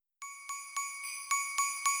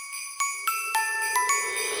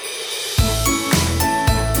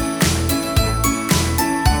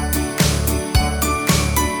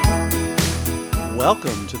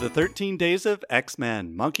Welcome to the 13 Days of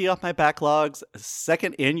X-Men, Monkey Off My Backlog's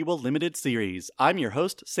second annual limited series. I'm your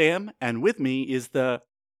host, Sam, and with me is the...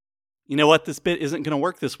 You know what? This bit isn't going to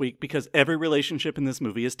work this week because every relationship in this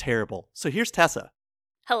movie is terrible. So here's Tessa.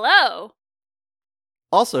 Hello.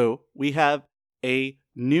 Also, we have a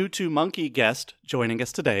new to Monkey guest joining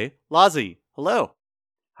us today, Lazi. Hello.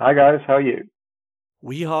 Hi guys, how are you?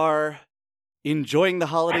 We are enjoying the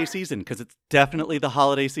holiday season because it's definitely the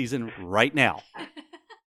holiday season right now.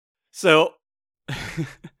 So,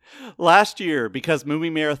 last year, because movie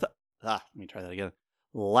marathon... let me try that again.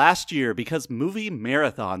 Last year, because movie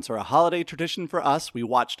marathons are a holiday tradition for us, we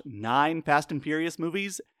watched 9 Fast and Furious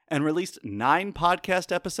movies and released 9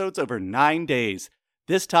 podcast episodes over 9 days.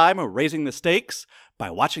 This time, we're raising the stakes by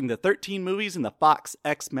watching the 13 movies in the Fox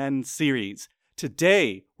X-Men series.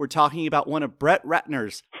 Today, we're talking about one of Brett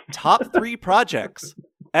Ratner's top 3 projects,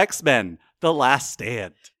 X-Men: The Last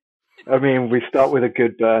Stand. I mean, we start with a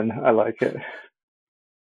good burn. I like it.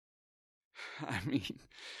 I mean,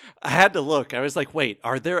 I had to look. I was like, wait,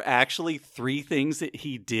 are there actually 3 things that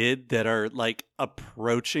he did that are, like,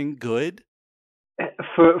 approaching good?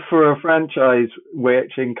 For a franchise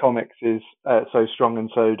which in comics is so strong and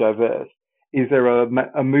so diverse, is there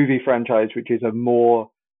a movie franchise which is a more,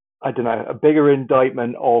 I don't know, a bigger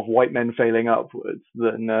indictment of white men failing upwards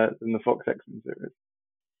than the Fox X-Men series?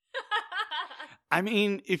 I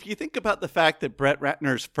mean, if you think about the fact that Brett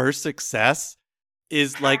Ratner's first success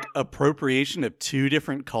is like appropriation of 2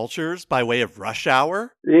 different cultures by way of Rush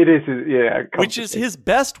Hour. It is, yeah. Which is his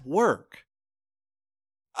best work.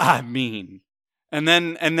 I mean, and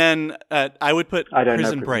then I would put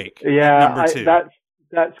Prison Break. Yeah, number 2.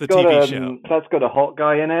 That's the got TV show. That's got a hot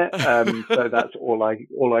guy in it. So that's all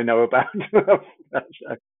I know about that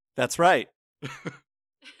show. That's right.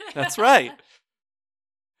 That's right.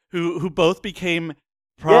 Who both became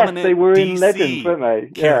prominent. Yes, they were DC in Legends,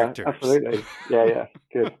 weren't they? characters. Yeah, absolutely. Yeah,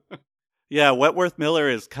 good. Yeah, Wentworth Miller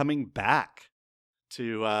is coming back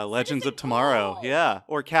to Legends of Tomorrow. Colt? Yeah,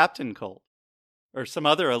 or Captain Colt, or some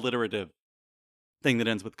other alliterative thing that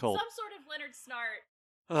ends with Colt. Some sort of Leonard Snart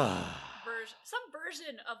version, some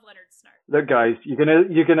version of Leonard Snart. Look, guys,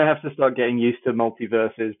 you're gonna have to start getting used to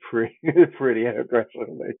multiverses pretty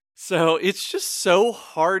aggressively. So it's just so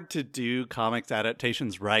hard to do comics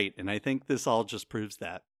adaptations right, and I think this all just proves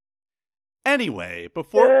that. Anyway,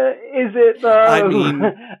 before is it though? I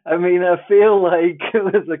feel like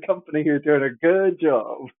there's a company who's doing a good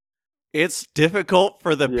job. It's difficult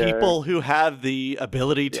for the people who have the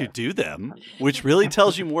ability to do them, which really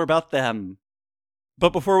tells you more about them.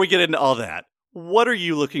 But before we get into all that, what are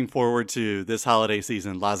you looking forward to this holiday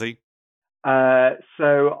season, Lazi?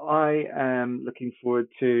 So I am looking forward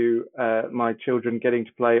to my children getting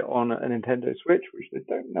to play on a Nintendo Switch, which they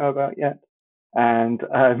don't know about yet. And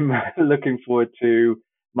I'm looking forward to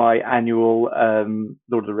my annual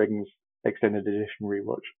Lord of the Rings Extended Edition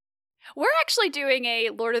rewatch. We're actually doing a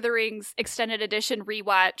Lord of the Rings Extended Edition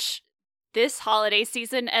rewatch this holiday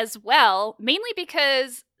season as well, mainly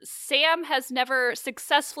because Sam has never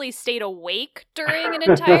successfully stayed awake during an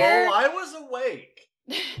entire... Oh, I was awake.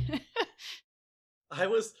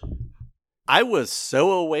 I was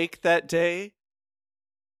so awake that day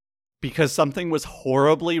because something was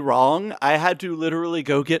horribly wrong. I had to literally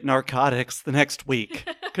go get narcotics the next week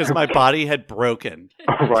because my body had broken.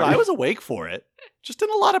 Right. So I was awake for it, just in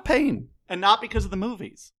a lot of pain, and not because of the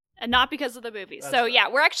movies. And not because of the movies. So yeah,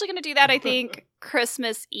 we're actually going to do that, I think,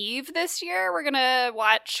 Christmas Eve this year. We're going to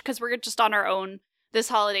watch, because we're just on our own this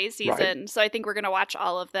holiday season. Right. So I think we're going to watch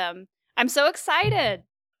all of them. I'm so excited.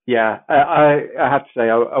 Yeah, I have to say,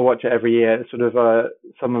 I watch it every year. Sort of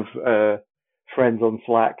some of friends on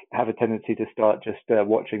Slack have a tendency to start just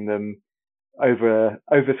watching them over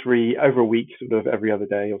a week, sort of every other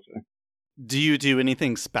day or so. Do you do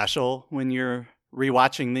anything special when you're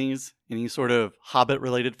rewatching these? Any sort of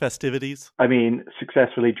Hobbit-related festivities? I mean,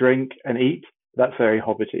 successfully drink and eat. That's very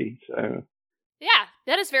Hobbity, so... Yeah,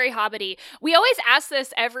 that is very Hobbity. We always ask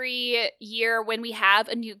this every year when we have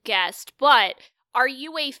a new guest, but are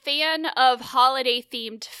you a fan of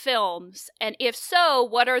holiday-themed films? And if so,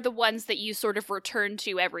 what are the ones that you sort of return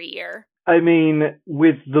to every year? I mean,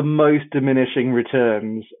 with the most diminishing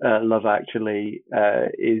returns, Love Actually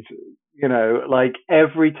is... You know, like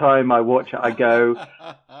every time I watch it, I go,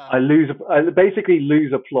 I basically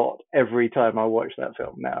lose a plot every time I watch that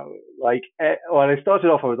film now. Like, when I started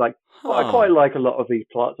off, I was like, I quite like a lot of these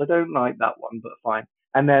plots. I don't like that one, but fine.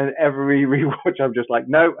 And then every rewatch, I'm just like,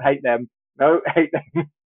 no, hate them. No, hate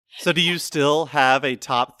them. So do you still have a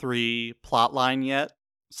top 3 plot line yet?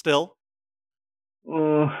 Still?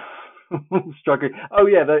 Struggling. Oh,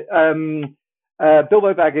 yeah.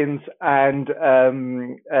 Bilbo Baggins and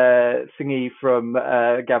Thingy from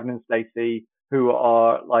Gavin and Stacey, who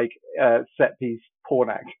are like set piece porn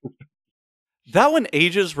actors. That one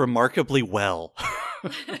ages remarkably well.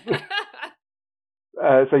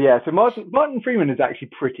 So Martin Freeman is actually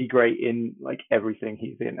pretty great in like everything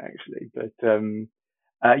he's in, actually. But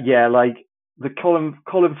like the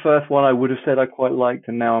Colin Firth one, I would have said I quite liked,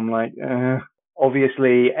 and now I'm like,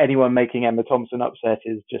 obviously anyone making Emma Thompson upset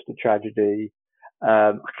is just a tragedy.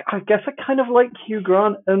 I guess I kind of like Hugh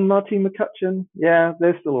Grant and Martine McCutcheon. Yeah,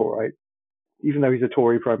 they're still all right, even though he's a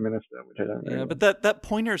Tory prime minister, which I don't really. Yeah, but that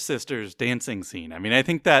Pointer Sisters dancing scene, I mean, I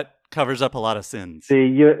think that covers up a lot of sins.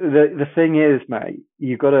 See, the thing is, mate,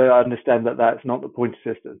 you've got to understand that that's not the Pointer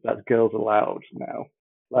Sisters. That's Girls Aloud now.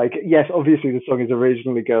 Like, yes, obviously the song is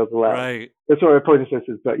originally Girls Aloud. Right. Sorry, Pointer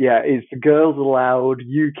Sisters, but yeah, it's the Girls Aloud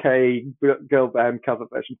UK girl band cover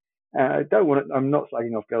version. I'm not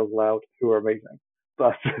slagging off Girls Aloud, who are amazing.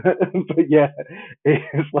 But yeah,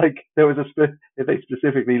 it's like there was they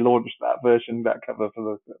specifically launched that version, that cover for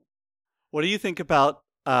the film. What do you think about?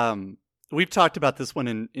 We've talked about this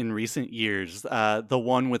one in recent years. The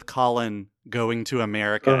one with Colin going to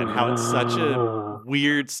America and how it's such a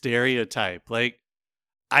weird stereotype. Like,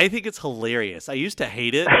 I think it's hilarious. I used to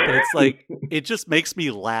hate it, but it's like it just makes me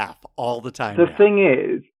laugh all the time. The thing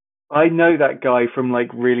is, I know that guy from like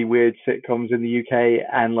really weird sitcoms in the UK,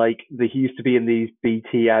 and like he used to be in these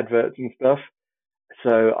BT adverts and stuff.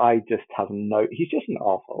 So I just have no. He's just an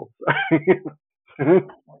arsehole.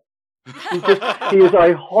 he is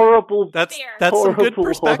a horrible. That's horrible, some good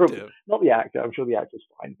perspective. Horrible, not the actor. I'm sure the actor's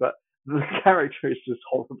fine, but the character is just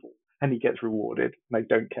horrible, and he gets rewarded, and I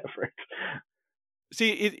don't care for it.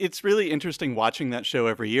 See, it's really interesting watching that show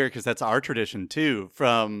every year because that's our tradition too,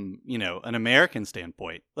 from, an American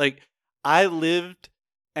standpoint. Like, I lived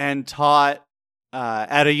and taught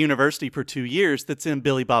at a university for 2 years that's in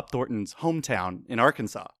Billy Bob Thornton's hometown in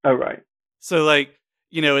Arkansas. Oh, right. So, like,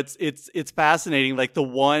 it's fascinating. Like, the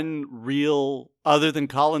one real, other than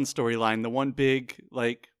Colin's storyline, the one big,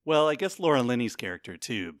 like, well, I guess Laura Linney's character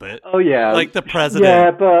too, but oh yeah, like the president.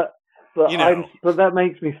 Yeah, but that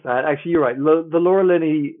makes me sad. Actually, you're right. The Laura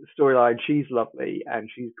Linney storyline, she's lovely and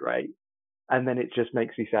she's great. And then it just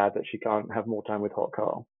makes me sad that she can't have more time with Hot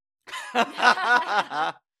Carl.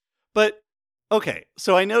 But, okay,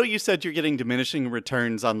 so I know you said you're getting diminishing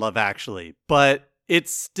returns on Love Actually, but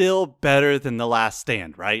it's still better than The Last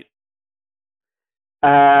Stand, right?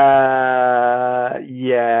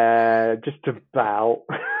 Yeah, just about.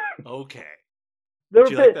 Okay.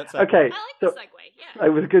 Like that segue? Okay. I like the segue, yeah. It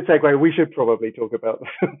was a good segue. We should probably talk about the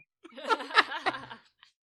film.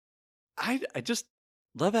 I just,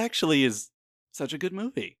 Love Actually is such a good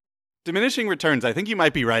movie. Diminishing returns, I think you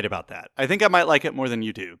might be right about that. I think I might like it more than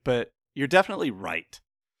you do, but you're definitely right.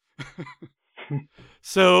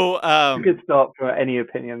 So, it's a good start for any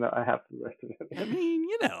opinion that I have for the rest of it. I mean,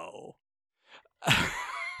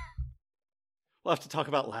 we'll have to talk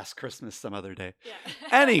about Last Christmas some other day. Yeah.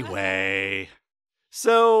 Anyway,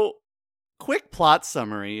 so quick plot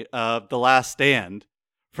summary of The Last Stand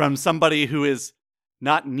from somebody who is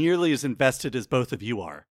not nearly as invested as both of you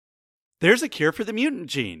are. There's a cure for the mutant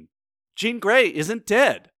gene. Jean Grey isn't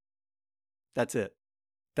dead. That's it.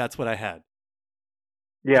 That's what I had.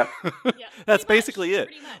 Yeah. That's basically it.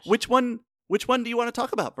 Which Which one do you want to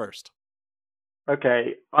talk about first?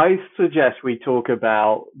 Okay, I suggest we talk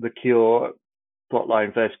about the Cure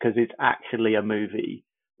plotline first because it's actually a movie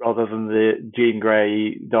rather than the Jean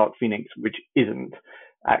Grey Dark Phoenix, which isn't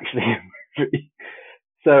actually a movie.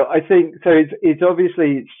 So I think it's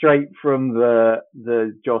obviously straight from the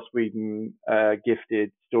Joss Whedon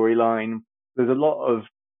Gifted storyline. There's a lot of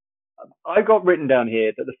I got written down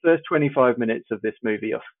here that the first 25 minutes of this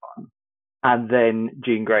movie are fun, and then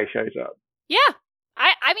Jean Grey shows up. Yeah,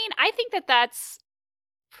 I mean, I think that's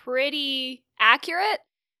pretty accurate.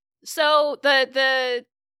 So the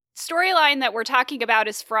storyline that we're talking about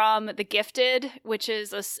is from The Gifted, which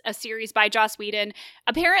is a series by Joss Whedon.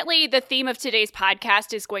 Apparently, the theme of today's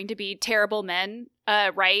podcast is going to be terrible men,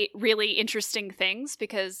 right? Really interesting things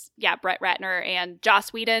because, yeah, Brett Ratner and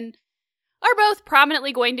Joss Whedon are both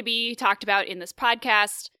prominently going to be talked about in this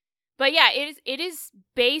podcast. But yeah, it is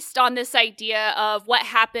based on this idea of what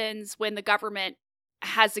happens when the government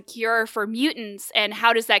has a cure for mutants and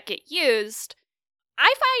how does that get used.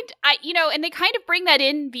 I find, and they kind of bring that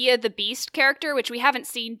in via the Beast character, which we haven't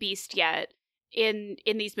seen Beast yet in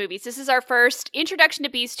these movies. This is our first introduction to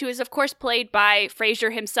Beast, who is, of course, played by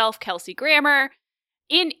Frasier himself, Kelsey Grammer.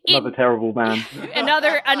 Another terrible man.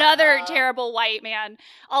 another terrible white man.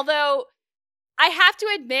 Although, I have to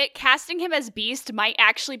admit, casting him as Beast might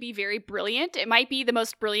actually be very brilliant. It might be the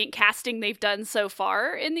most brilliant casting they've done so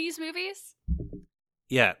far in these movies.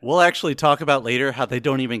 Yeah, we'll actually talk about later how they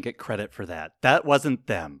don't even get credit for that. That wasn't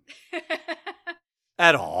them.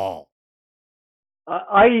 At all. So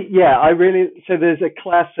there's a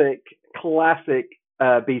classic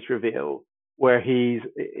Beast reveal where he's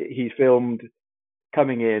filmed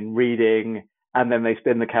coming in, reading, and then they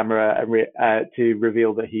spin the camera to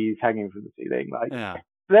reveal that he's hanging from the ceiling.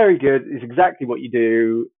 Very good. It's exactly what you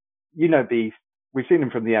do. You know Beast. We've seen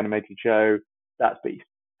him from the animated show. That's Beast.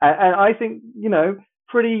 And I think,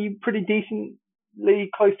 pretty decently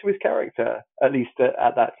close to his character, at least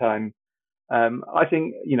at that time. I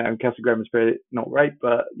think, Kelsey Grammer's pretty not great,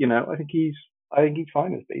 but, I think he's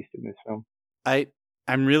fine as Beast in this film. I've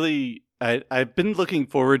been looking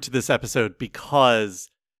forward to this episode because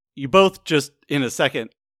you both just in a second,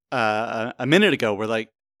 a minute ago, were like,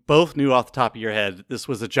 both knew off the top of your head this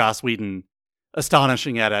was a Joss Whedon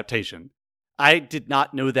astonishing adaptation. I did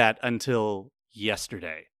not know that until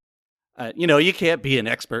yesterday. You can't be an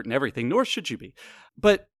expert in everything, nor should you be.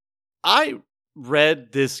 But I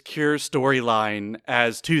read this Cure storyline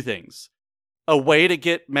as two things. A way to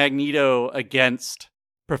get Magneto against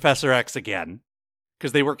Professor X again,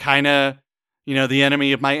 because they were kind of, the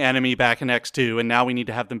enemy of my enemy back in X2, and now we need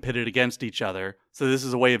to have them pitted against each other. So this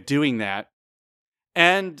is a way of doing that.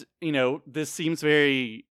 And, this seems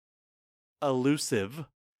very elusive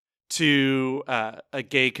to a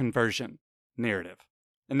gay conversion narrative.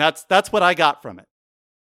 And that's what I got from it.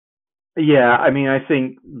 Yeah, I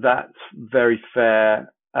think that's very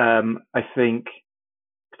fair. I think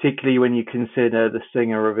particularly when you consider the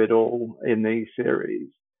singer of it all in these series,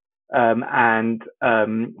 and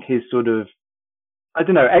his sort of, I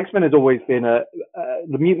don't know, X-Men has always been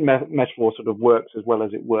the mutant metaphor sort of works as well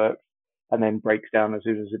as it works and then breaks down as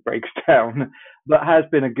soon as it breaks down, but has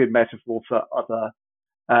been a good metaphor for other.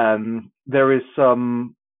 There is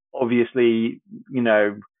some, obviously,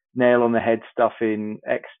 nail on the head stuff in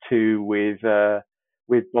X2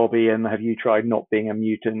 with Bobby and Have You Tried Not Being a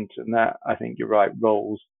Mutant, and that, I think you're right,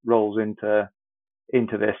 rolls into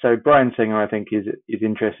this. So Bryan Singer, I think, is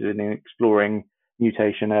interested in exploring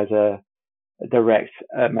mutation as a direct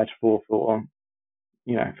metaphor for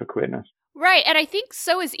queerness. Right, and I think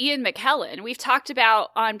so is Ian McKellen. We've talked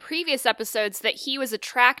about on previous episodes that he was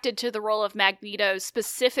attracted to the role of Magneto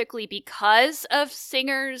specifically because of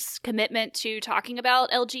Singer's commitment to talking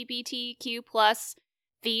about LGBTQ plus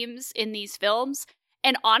themes in these films.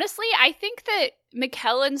 And honestly, I think that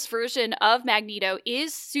McKellen's version of Magneto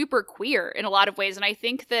is super queer in a lot of ways, and I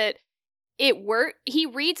think that he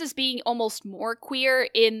reads as being almost more queer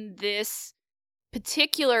in this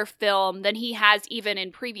particular film than he has even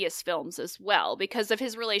in previous films as well, because of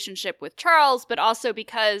his relationship with Charles, but also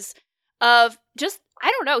because of just,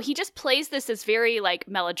 I don't know, he just plays this as very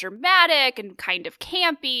melodramatic and kind of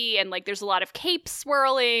campy, and there's a lot of cape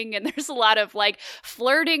swirling, and there's a lot of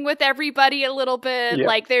flirting with everybody a little bit.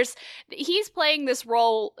 Yeah. He's playing this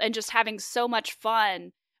role and just having so much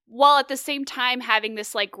fun, while at the same time having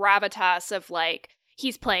this gravitas of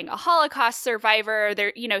he's playing a Holocaust survivor.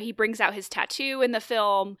 He brings out his tattoo in the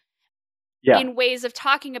film in ways of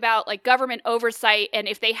talking about government oversight, and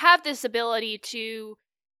if they have this ability to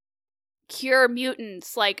cure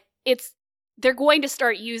mutants, they're going to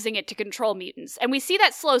start using it to control mutants. And we see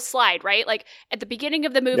that slow slide, right? At the beginning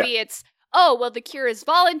of the movie, it's, oh, well, the cure is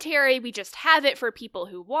voluntary. We just have it for people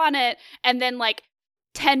who want it. And then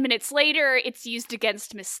 10 minutes later, it's used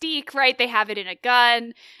against Mystique, right? They have it in a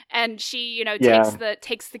gun, and she,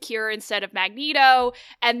 takes the cure instead of Magneto.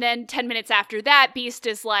 And then 10 minutes after that, Beast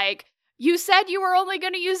is like, you said you were only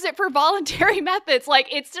going to use it for voluntary methods.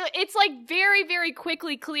 It's very, very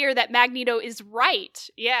quickly clear that Magneto is right.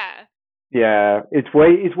 Yeah. Yeah, it's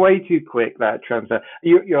way too quick, that transfer.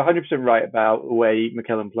 You're 100% right about the way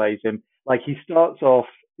McKellen plays him. He starts off,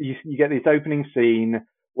 you get this opening scene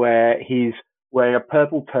where he's wearing a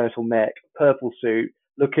purple turtleneck, purple suit,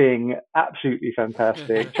 looking absolutely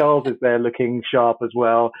fantastic. Charles is there looking sharp as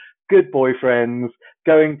well. Good boyfriends,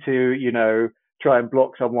 going to, try and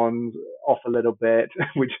block someone off a little bit,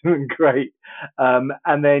 which is great.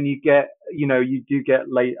 And then you do get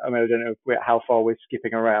late. I don't know how far we're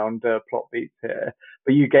skipping around plot beats here,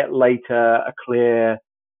 but you get later a clear,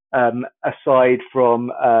 aside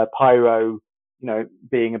from Pyro,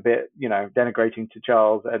 being a bit, denigrating to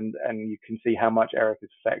Charles, and you can see how much Eric is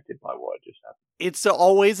affected by what just happened. It's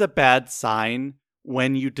always a bad sign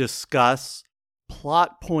when you discuss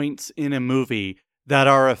plot points in a movie that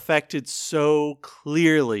are affected so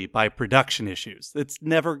clearly by production issues. It's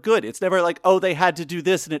never good. It's never oh, they had to do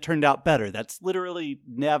this and it turned out better. That's literally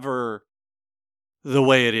never the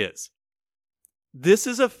way it is. This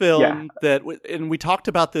is a film that, and we talked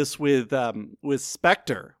about this with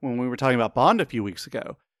Spectre when we were talking about Bond a few weeks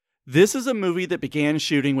ago. This is a movie that began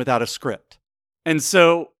shooting without a script. And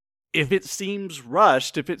so if it seems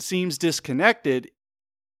rushed, if it seems disconnected,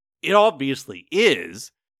 it obviously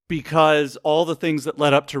is, because all the things that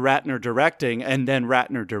led up to Ratner directing and then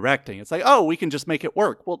Ratner directing, it's like, oh, we can just make it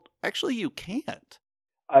work. Well, actually, you can't.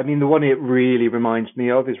 I mean, the one it really reminds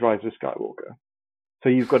me of is Rise of Skywalker. So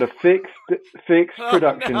you've got a fixed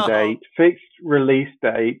production date, fixed release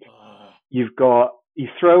date. You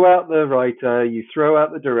throw out the writer, you throw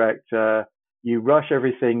out the director, you rush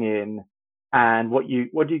everything in, and what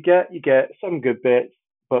do you get? You get some good bits,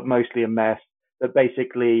 but mostly a mess that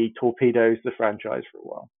basically torpedoes the franchise for a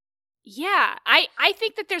while. Yeah, I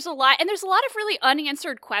think that there's a lot of really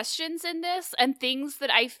unanswered questions in this, and things that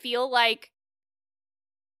I feel like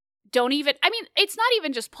it's not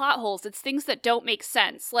even just plot holes, it's things that don't make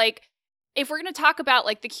sense. Like, if we're going to talk about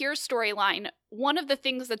like the cure storyline, one of the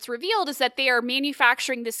things that's revealed is that they are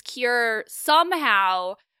manufacturing this cure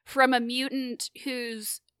somehow from a mutant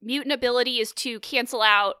whose mutant ability is to cancel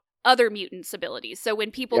out other mutants' abilities. So when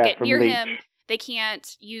people get near him, they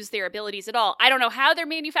can't use their abilities at all. I don't know how they're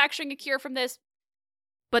manufacturing a cure from this,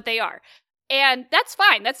 but they are. And that's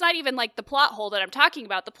fine. That's not even like the plot hole that I'm talking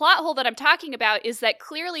about. The plot hole that I'm talking about is that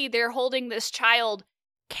clearly they're holding this child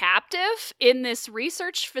captive in this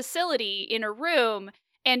research facility in a room,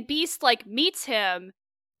 and Beast like meets him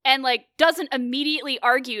and like doesn't immediately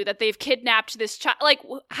argue that they've kidnapped this child. Like,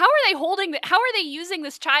 how are they using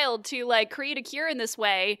this child to like create a cure in this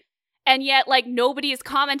way? And yet like nobody is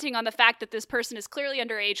commenting on the fact that this person is clearly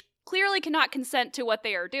underage, clearly cannot consent to what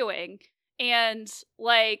they are doing. And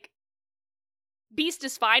like Beast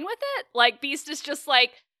is fine with it. Like, Beast is just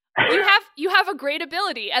like, you have a great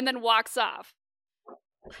ability, and then walks off.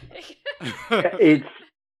 It's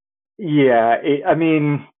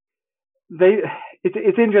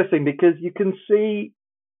interesting because you can see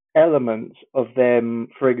elements of them,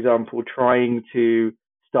 for example, trying to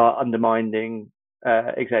start undermining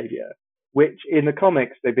Xavier, which in the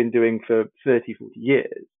comics they've been doing for 30, 40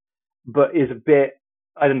 years, but is a bit,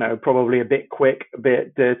 I don't know, probably a bit quick, a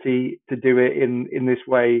bit dirty to do it in this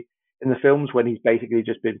way in the films, when he's basically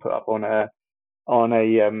just been put up on a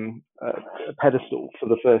pedestal for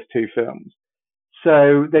the first two films.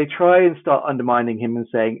 So they try and start undermining him and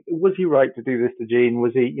saying, was he right to do this to Jean?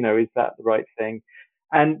 Was he, is that the right thing?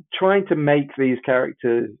 And trying to make these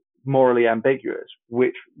characters morally ambiguous,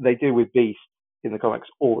 which they do with Beast in the comics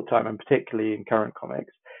all the time, and particularly in current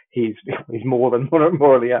comics, he's more than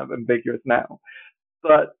morally ambiguous now.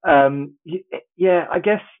 But I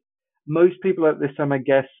guess most people at this time,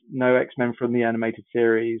 know X-Men from the animated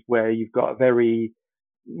series, where you've got a very,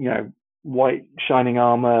 white shining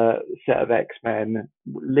armor set of X-Men,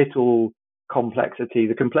 little complexity.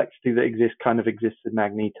 The complexity that exists in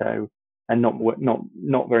Magneto, and not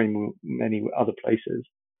very many other places.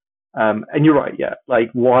 And you're right, yeah. Like,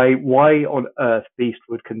 why on earth Beast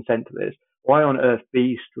would consent to this? Why on earth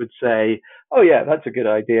Beast would say, oh yeah, that's a good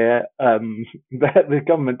idea. The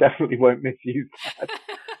government definitely won't misuse that.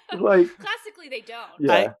 Like, classically they don't.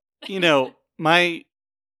 Yeah. My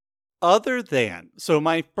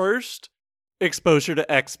first exposure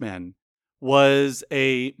to X-Men was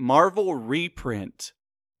a Marvel reprint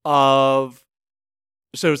of,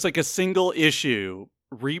 so it's like a single issue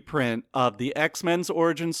reprint of the X-Men's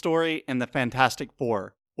origin story and the Fantastic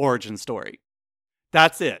Four origin story.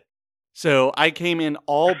 That's it. So I came in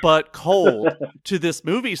all but cold to this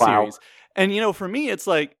movie series. And, for me, it's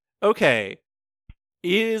like, okay,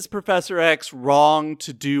 is Professor X wrong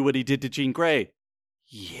to do what he did to Jean Grey?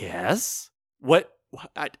 Yes. What?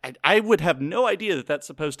 I would have no idea that that's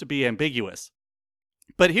supposed to be ambiguous.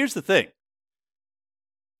 But here's the thing.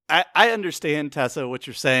 I understand, Tessa, what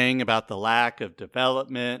you're saying about the lack of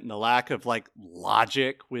development and the lack of like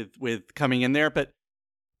logic with coming in there. But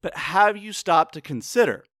have you stopped to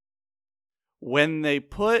consider when they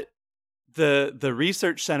put the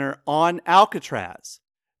research center on Alcatraz,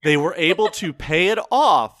 they were able to pay it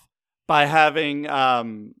off by having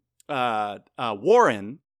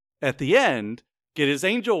Warren at the end get his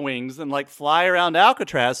angel wings and like fly around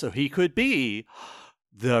Alcatraz so he could be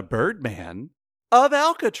the Birdman of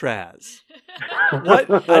Alcatraz.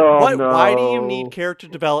 Why do you need character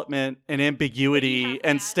development and ambiguity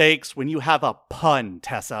and stakes when you have a pun,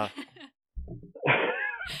 Tessa?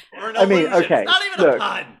 Or an illusion. Okay. It's not even a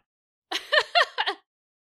pun.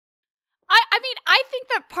 I think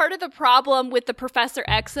that part of the problem with the Professor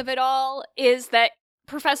X of it all is that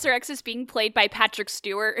Professor X is being played by Patrick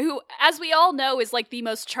Stewart, who, as we all know, is like the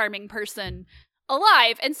most charming person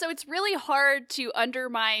alive. And so it's really hard to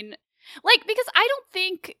undermine, like, because I don't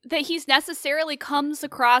think that he's necessarily comes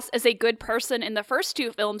across as a good person in the first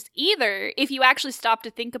two films either, if you actually stop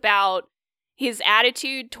to think about his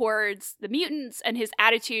attitude towards the mutants and his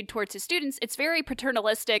attitude towards his students. It's very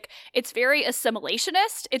paternalistic. It's very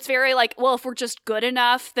assimilationist. It's very like, well, if we're just good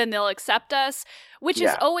enough, then they'll accept us, which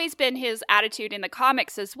has always been his attitude in the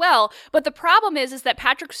comics as well. But the problem is that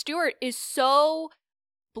Patrick Stewart is so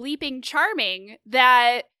bleeping charming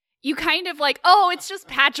that you kind of like, oh, it's just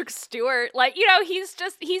Patrick Stewart. Like, you know, he's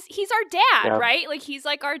our dad, right? Like, he's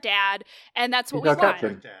like our dad, and that's what we want.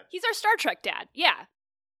 Captain. He's our Star Trek dad. Yeah.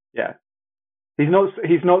 Yeah. He's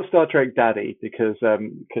not Star Trek Daddy because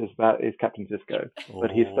that is Captain Sisko, but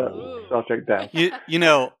he's Star Trek Dad. You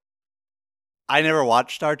know, I never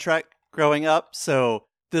watched Star Trek growing up, so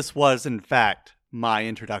this was in fact my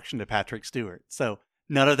introduction to Patrick Stewart. So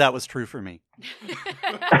none of that was true for me.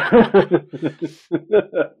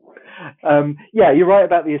 Yeah, you're right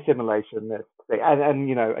about the assimilation thing, and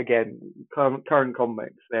you know, again, current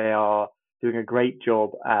comics, they are doing a great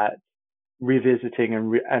job at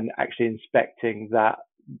revisiting and actually inspecting that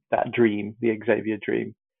dream, the Xavier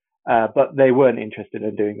dream. But they weren't interested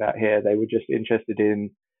in doing that here. They were just interested in,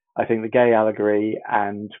 I think, the gay allegory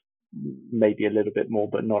and maybe a little bit more,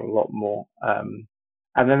 but not a lot more. And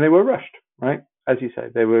then they were rushed, right? As you say,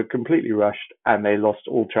 they were completely rushed and they lost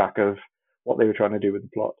all track of what they were trying to do with the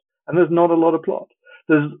plot. And there's not a lot of plot.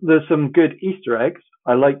 There's some good Easter eggs.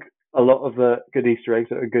 I like a lot of the good Easter eggs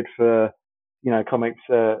that are good for, you know, comics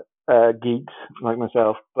geeks like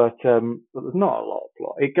myself, but there's not a lot of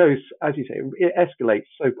plot. It goes, as you say, it escalates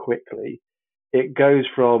so quickly. It goes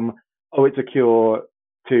from, oh, it's a cure,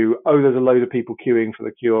 to, oh, there's a load of people queuing for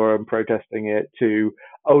the cure and protesting it, to,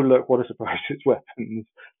 oh, look, what a surprise, it's weapons,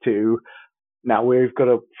 to, now we've got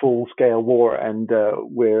a full-scale war and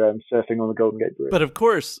we're surfing on the Golden Gate Bridge. But of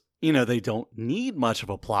course, you know, they don't need much of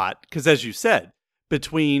a plot, because as you said,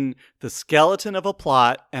 between the skeleton of a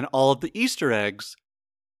plot and all of the Easter eggs,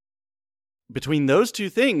 between those two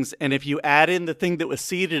things, and if you add in the thing that was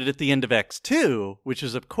seeded at the end of X2, which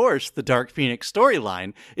is, of course, the Dark Phoenix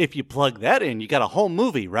storyline, if you plug that in, you got a whole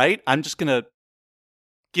movie, right? I'm just going to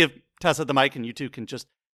give Tessa the mic and you two can just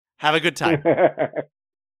have a good time.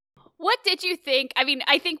 What did you think? I mean,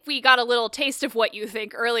 I think we got a little taste of what you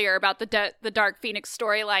think earlier about the Dark Phoenix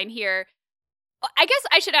storyline here. I guess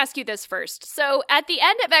I should ask you this first. So at the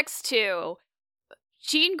end of X2,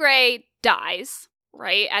 Jean Grey dies,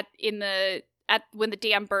 right? When the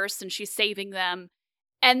dam bursts and she's saving them.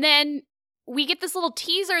 And then we get this little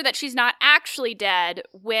teaser that she's not actually dead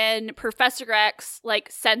when Professor X like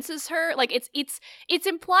senses her. Like it's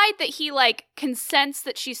implied that he like can sense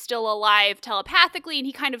that she's still alive telepathically, and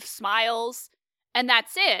he kind of smiles, and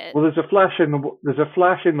that's it. Well, there's a flash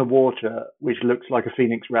in the water which looks like a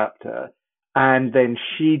Phoenix Raptor, and then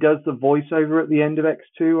she does the voiceover at the end of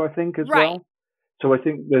X2, I think, as well. So I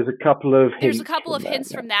think there's a couple of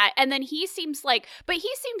hints from that. And then he seems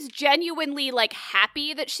genuinely like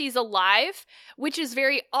happy that she's alive, which is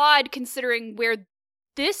very odd considering where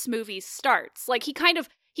this movie starts. Like he kind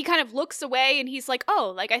of looks away and he's like,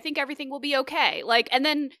 "Oh, like I think everything will be okay." Like, and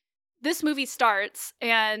then this movie starts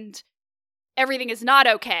and everything is not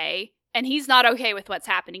okay, and he's not okay with what's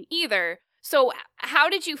happening either. So how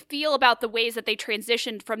did you feel about the ways that they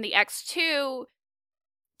transitioned from the X2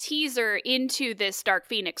 teaser into this Dark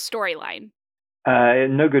Phoenix storyline?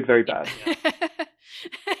 No good, very bad.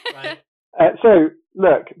 Right. So,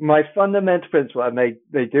 look, my fundamental principle, and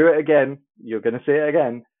they do it again, you're going to see it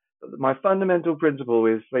again, but my fundamental principle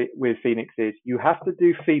with Phoenix is you have to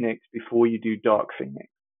do Phoenix before you do Dark Phoenix.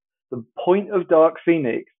 The point of Dark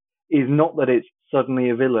Phoenix is not that it's suddenly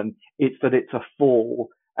a villain, it's that it's a fall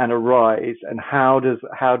and a rise, and how does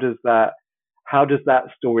that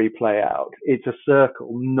story play out? It's a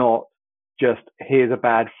circle, not just here's a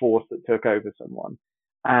bad force that took over someone.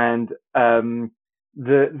 And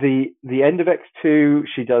the end of X2,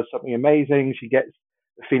 she does something amazing. She gets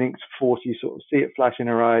the Phoenix Force. You sort of see it flash in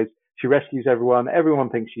her eyes. She rescues everyone. Everyone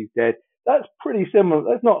thinks she's dead. That's pretty similar.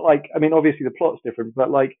 That's not like, I mean, obviously the plot's different, but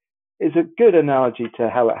like it's a good analogy to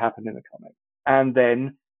how it happened in the comic. And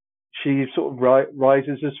then she sort of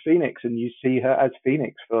rises as Phoenix, and you see her as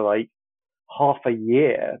Phoenix for like half a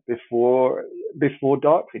year before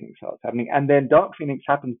Dark Phoenix starts happening. And then Dark Phoenix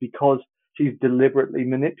happens because she's deliberately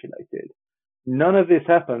manipulated. None of this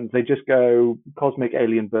happens. They just go cosmic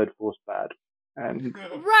alien bird force bad. And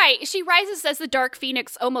right. She rises as the Dark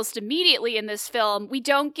Phoenix almost immediately in this film. We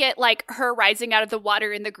don't get like her rising out of the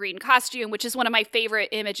water in the green costume, which is one of my favorite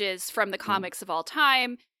images from the comics of all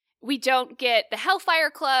time. We don't get the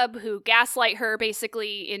Hellfire Club, who gaslight her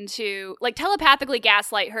basically into, like, telepathically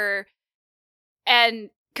gaslight her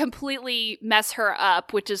and completely mess her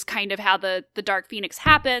up, which is kind of how the Dark Phoenix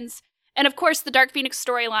happens. And of course, the Dark Phoenix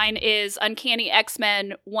storyline is Uncanny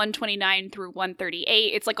X-Men 129 through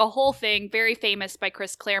 138. It's like a whole thing, very famous by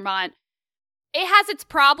Chris Claremont. It has its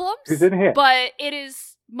problems, Who's in here? but it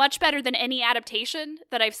is much better than any adaptation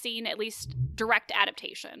that I've seen, at least direct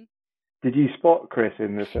adaptation. Did you spot Chris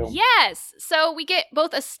in the film? Yes! So we get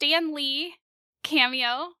both a Stan Lee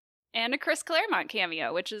cameo and a Chris Claremont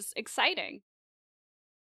cameo, which is exciting.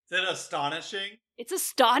 Is it astonishing? It's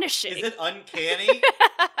astonishing. Is it uncanny?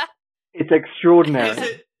 It's extraordinary. Is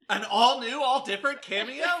it an all-new, all-different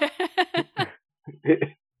cameo?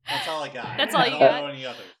 That's all I got. That's all you I got? don't know any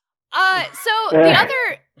others. So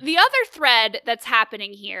the other thread that's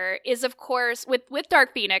happening here is, of course, with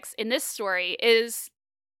Dark Phoenix in this story, is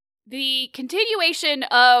the continuation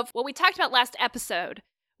of what we talked about last episode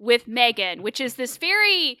with Megan, which is this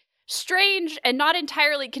very strange and not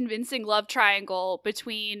entirely convincing love triangle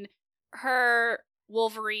between her,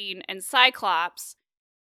 Wolverine, and Cyclops.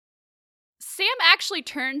 Sam actually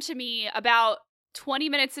turned to me about 20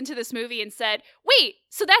 minutes into this movie and said, "Wait,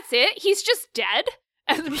 so that's it? He's just dead?"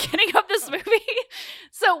 At the beginning of this movie.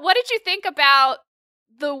 So what did you think about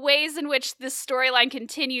the ways in which this storyline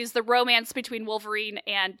continues, the romance between Wolverine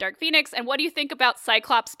and Dark Phoenix, and what do you think about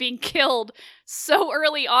Cyclops being killed so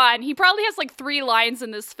early on? He probably has like 3 lines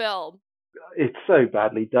in this film. It's so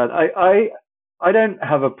badly done. I don't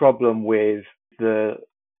have a problem with the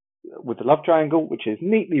love triangle, which is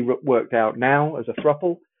neatly worked out now as a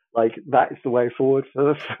throuple. Like, that is the way forward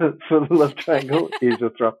for the love triangle, is a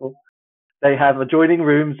throuple. They have adjoining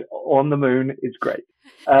rooms on the moon. It's great.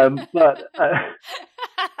 But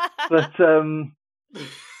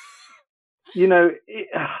you know,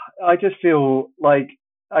 I just feel like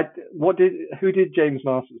who did James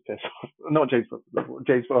Marsden piss off? Not James Marsden,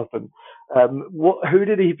 James Marsden. Who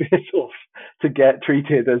did he piss off to get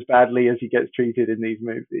treated as badly as he gets treated in these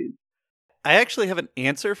movies? I actually have an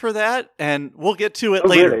answer for that, and we'll get to it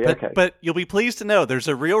later. Really? Okay. But you'll be pleased to know there's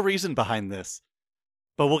a real reason behind this.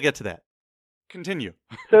 But we'll get to that. Continue.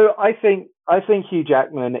 So I think Hugh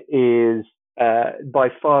Jackman is by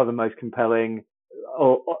far the most compelling,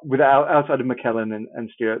 or outside of McKellen and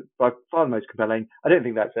Stewart, by far the most compelling. I don't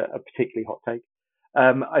think that's a particularly hot take.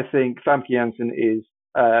 I think Famke Janssen is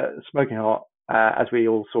smoking hot, as we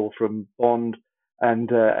all saw from Bond, and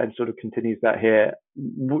sort of continues that here.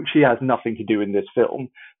 She has nothing to do in this film,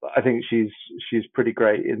 but I think she's pretty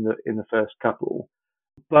great in the first couple.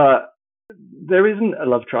 But there isn't a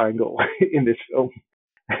love triangle in this film.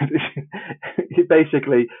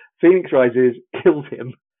 Basically, Phoenix rises, kills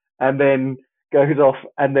him, and then goes off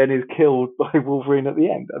and then is killed by Wolverine at the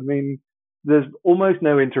end. I mean, there's almost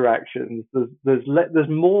no interactions. There's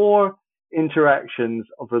more interactions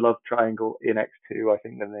of the love triangle in X2, I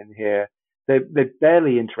think, than in here. They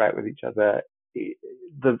barely interact with each other.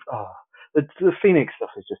 The Phoenix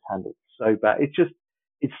stuff is just handled so bad.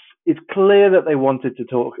 It's clear that they wanted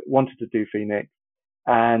to do Phoenix,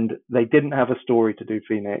 and they didn't have a story to do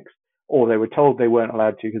Phoenix, or they were told they weren't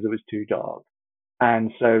allowed to because it was too dark.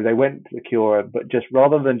 And so they went to the Cure, but just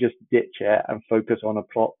rather than just ditch it and focus on a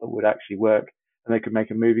plot that would actually work and they could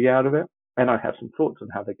make a movie out of it, and I have some thoughts on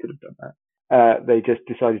how they could have done that, they just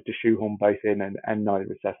decided to shoehorn both in, and neither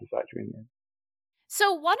was satisfactory in the end.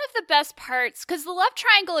 So one of the best parts, because the love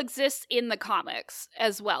triangle exists in the comics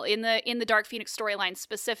as well, in the Dark Phoenix storyline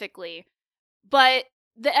specifically, but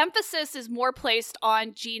the emphasis is more placed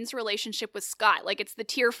on Jean's relationship with Scott. Like, it's the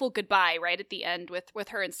tearful goodbye right at the end with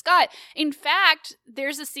her and Scott. In fact,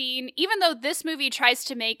 there's a scene, even though this movie tries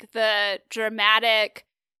to make the dramatic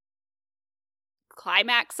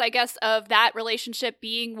climax, I guess, of that relationship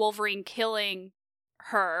being Wolverine killing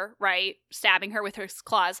her, right? Stabbing her with his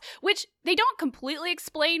claws, which they don't completely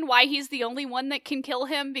explain why he's the only one that can kill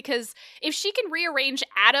him, because if she can rearrange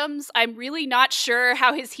atoms, I'm really not sure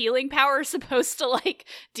how his healing power is supposed to, like,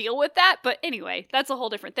 deal with that. But anyway, that's a whole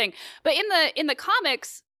different thing. But in the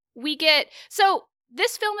comics, we get... So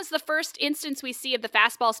this film is the first instance we see of the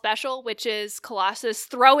fastball special, which is Colossus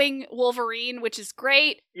throwing Wolverine, which is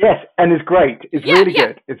great. Yes, and it's great. It's really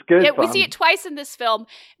good. It's good. Yeah, we see it twice in this film.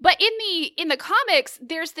 But in the comics,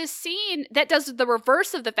 there's this scene that does the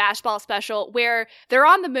reverse of the fastball special, where they're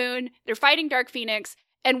on the moon, they're fighting Dark Phoenix,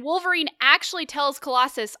 and Wolverine actually tells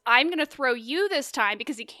Colossus, "I'm going to throw you this time,"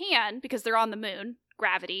 because he can, because they're on the moon,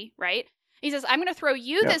 gravity, right? He says, "I'm going to throw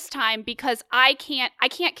you this time because I can't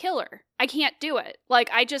kill her. I can't do it. Like,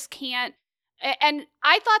 I just can't." And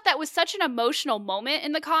I thought that was such an emotional moment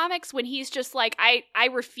in the comics when he's just like, I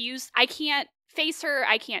refuse. I can't face her.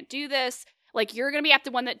 I can't do this. Like, you're going to be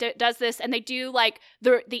the one that does this. And they do, like,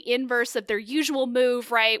 the inverse of their usual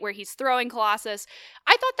move, right, where he's throwing Colossus.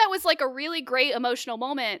 I thought that was, like, a really great emotional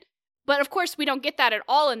moment. But, of course, we don't get that at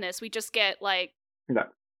all in this. We just get, like... No.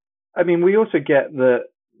 I mean, we also get the...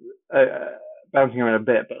 bouncing around a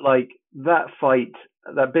bit, but, like, that fight,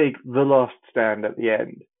 that big The Last Stand at the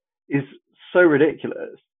end is so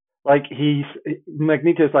ridiculous. Like,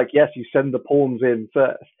 Magneto's like, yes, you send the pawns in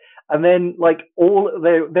first. And then, like,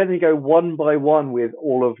 then they go one by one with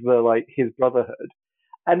all of the, like, his Brotherhood.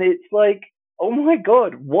 And it's like, oh my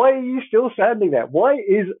God, why are you still standing there? Why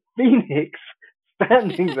is Phoenix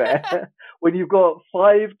standing there when you've got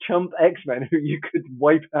 5 chump X-Men who you could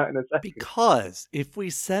wipe out in a second? Because if we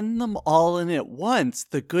send them all in at once,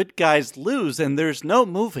 the good guys lose and there's no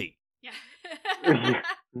movie. Yeah.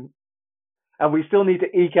 And we still need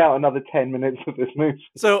to eke out another 10 minutes of this movie.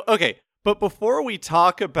 So, okay. But before we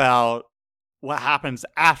talk about what happens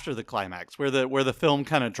after the climax, where the film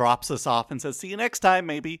kind of drops us off and says, see you next time,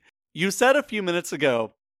 maybe. You said a few minutes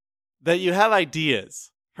ago that you have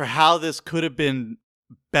ideas for how this could have been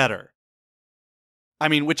better. I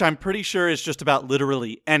mean, which I'm pretty sure is just about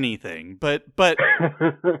literally anything. But but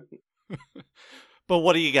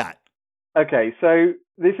what do you got? Okay, so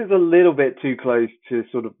this is a little bit too close to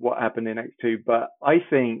sort of what happened in X2, but I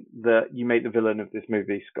think that you make the villain of this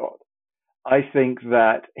movie Scott. I think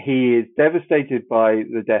that he is devastated by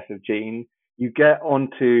the death of Jean. You get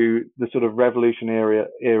onto the sort of Revolutionary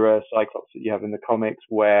era Cyclops that you have in the comics,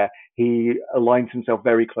 where he aligns himself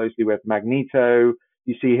very closely with Magneto.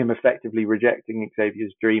 You see him effectively rejecting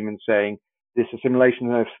Xavier's dream and saying, this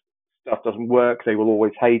assimilation of stuff doesn't work. They will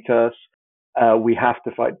always hate us. We have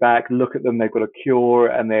to fight back. Look at them. They've got a cure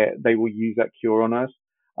and they will use that cure on us.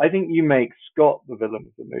 I think you make Scott the villain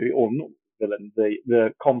of the movie, or not villain, the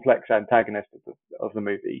complex antagonist of the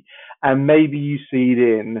movie, and maybe you seed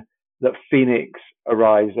in that Phoenix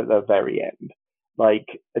arrives at the very end, like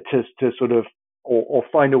to sort of or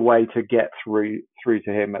find a way to get through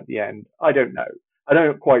to him at the end. I don't know. I'm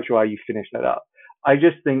not quite sure how you finish that up. I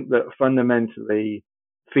just think that fundamentally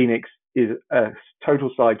Phoenix is a total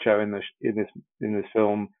sideshow in this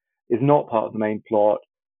film. Is not part of the main plot.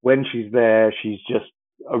 When she's there, she's just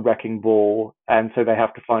a wrecking ball, and so they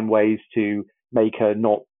have to find ways to make her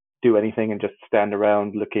not do anything and just stand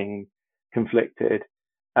around looking conflicted.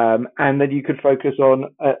 And then you could focus on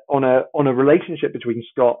a relationship between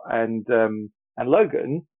Scott and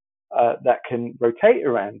Logan that can rotate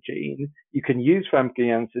around Jean. You can use Famke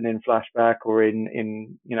Janssen in flashback or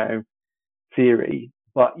in theory,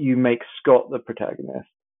 but you make Scott the protagonist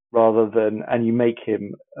and you make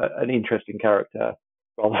him an interesting character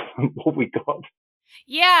rather than what we got.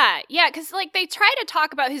 Yeah, because like they try to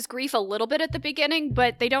talk about his grief a little bit at the beginning,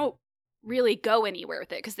 but they don't really go anywhere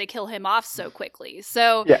with it because they kill him off so quickly.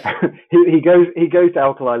 So yeah, he goes to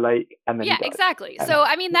Alkali Lake and then exactly. So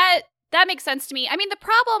I mean that makes sense to me. I mean the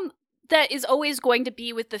problem that is always going to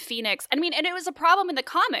be with the Phoenix, I mean, and it was a problem in the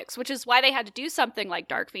comics, which is why they had to do something like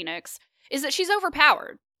Dark Phoenix, is that she's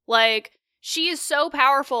overpowered. Like she is so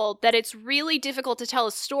powerful that it's really difficult to tell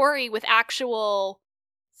a story with actual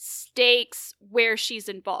stakes where she's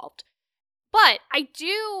involved. But I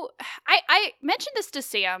mentioned this to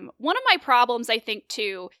Sam. One of my problems, I think,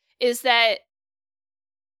 too, is that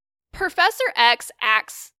Professor X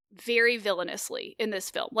acts very villainously in this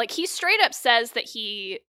film. Like, he straight up says that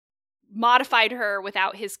he modified her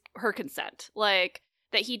without her consent. Like,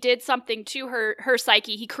 that he did something to her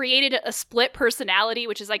psyche. He created a split personality,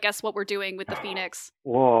 which is, I guess, what we're doing with the Phoenix.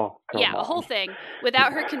 Whoa. A whole thing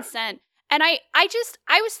without her consent. And I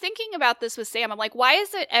was thinking about this with Sam. I'm like, why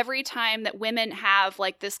is it every time that women have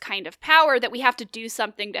like this kind of power that we have to do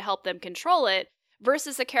something to help them control it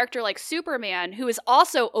versus a character like Superman who is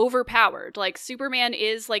also overpowered? Like Superman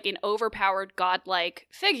is like an overpowered godlike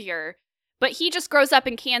figure, but he just grows up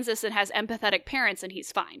in Kansas and has empathetic parents and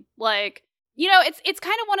he's fine. Like, it's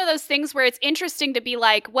kind of one of those things where it's interesting to be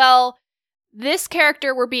like, well, this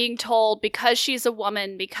character we're being told because she's a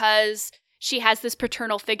woman, because she has this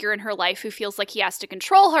paternal figure in her life who feels like he has to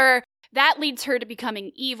control her, that leads her to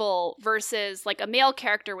becoming evil versus like a male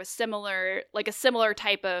character with a similar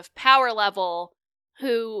type of power level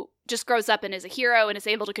who just grows up and is a hero and is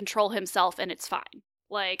able to control himself and it's fine.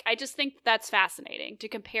 Like, I just think that's fascinating to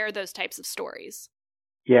compare those types of stories.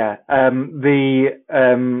 Yeah.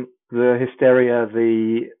 The hysteria,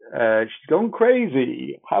 she's gone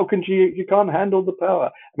crazy. How can you can't handle the power?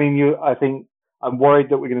 I mean, I think I'm worried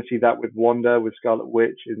that we're going to see that with Wanda, with Scarlet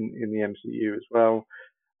Witch in the MCU as well.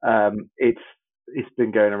 It's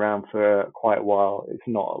been going around for quite a while. It's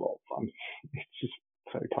not a lot of fun. It's just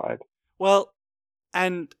so tired. Well,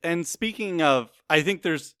 And speaking of, I think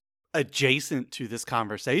there's adjacent to this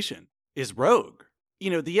conversation is Rogue.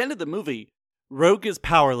 The end of the movie, Rogue is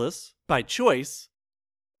powerless by choice.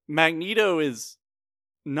 Magneto is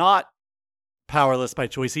not powerless by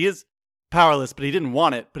choice. He is powerless, but he didn't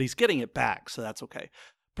want it, but he's getting it back, so that's okay.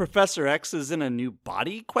 Professor X is in a new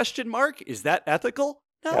body, ? Is that ethical?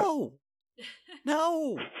 No.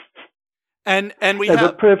 No. And we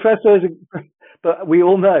have... But we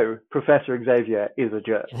all know Professor Xavier is a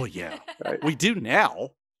jerk. Well, yeah. Right? We do now.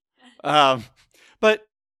 But,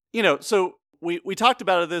 so we talked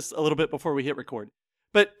about this a little bit before we hit record.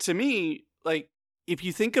 But to me, like, if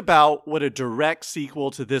you think about what a direct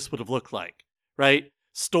sequel to this would have looked like, right?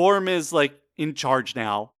 Storm is, like, in charge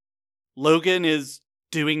now. Logan is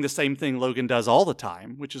doing the same thing Logan does all the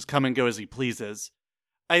time, which is come and go as he pleases.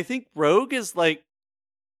 I think Rogue is, like,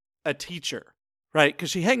 a teacher, right? Because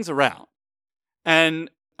she hangs around. And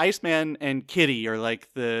Iceman and Kitty are, like,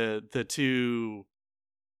 the two,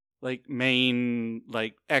 like, main,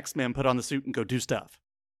 like, X-Men put on the suit and go do stuff.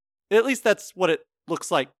 At least that's what it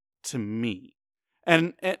looks like to me.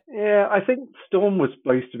 And yeah, I think Storm was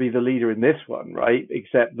supposed to be the leader in this one, right?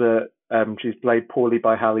 Except that she's played poorly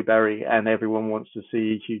by Halle Berry, and everyone wants to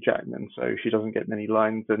see Hugh Jackman, so she doesn't get many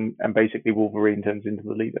lines, and basically Wolverine turns into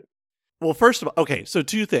the leader. Well, first of all, okay, so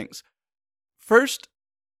two things. First,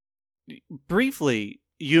 briefly,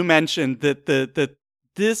 you mentioned that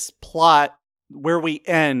this plot where we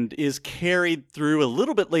end is carried through a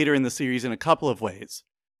little bit later in the series in a couple of ways.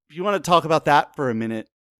 If you want to talk about that for a minute,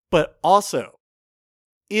 but also,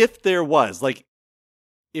 if there was, like,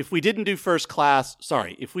 if we didn't do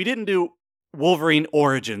if we didn't do Wolverine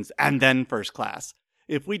Origins and then First Class,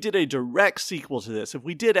 if we did a direct sequel to this, if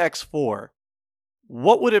we did X4,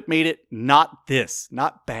 what would have made it not this,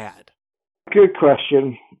 not bad? Good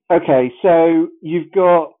question. Okay, so you've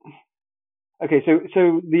got... Okay,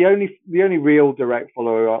 so the only real direct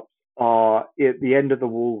follow-ups are at the end of The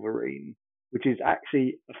Wolverine, which is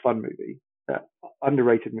actually a fun movie,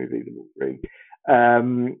 underrated movie, The Wolverine.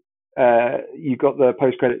 You've got the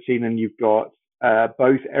post-credit scene, and you've got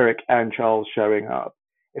both Eric and Charles showing up,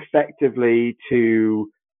 effectively to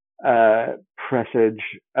presage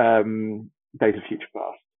Days of Future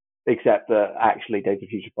Past, except that actually Days of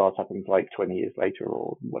Future Past happens like 20 years later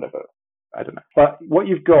or whatever. I don't know. But what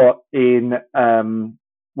you've got is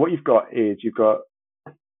you've got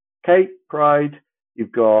Kate, Pride,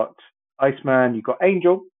 you've got Iceman, you've got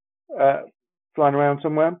Angel flying around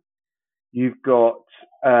somewhere. You've got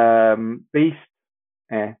Beast,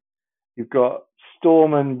 you've got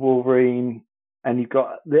Storm and Wolverine, and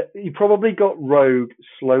you probably got Rogue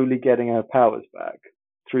slowly getting her powers back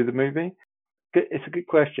through the movie. It's a good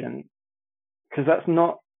question, because that's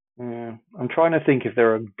not... I'm trying to think if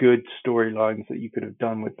there are good storylines that you could have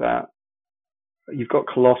done with that. You've got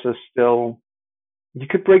Colossus still. You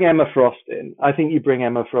could bring Emma Frost in. I think you bring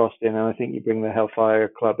Emma Frost in, and I think you bring the Hellfire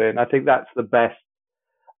Club in. I think that's the best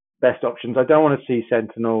options. I don't want to see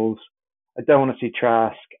Sentinels. I don't want to see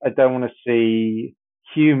Trask. I don't want to see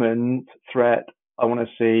Human Threat. I want to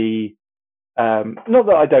see... not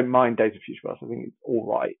that I don't mind Days of Future Past. I think it's all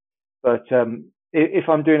right. But if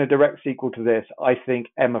I'm doing a direct sequel to this, I think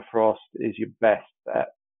Emma Frost is your best bet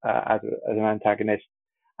as an antagonist,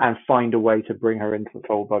 and find a way to bring her into the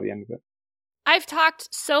fold by the end of it. I've talked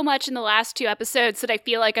so much in the last 2 episodes that I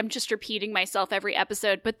feel like I'm just repeating myself every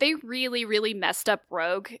episode, but they really, really messed up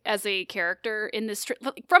Rogue as a character in this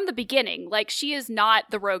from the beginning. Like, she is not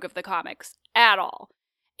the Rogue of the comics at all.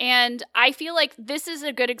 And I feel like this is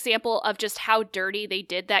a good example of just how dirty they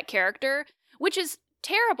did that character, which is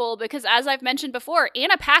terrible because, as I've mentioned before,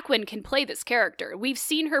 Anna Paquin can play this character. We've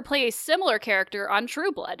seen her play a similar character on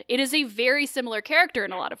True Blood. It is a very similar character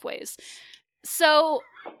in a lot of ways. So,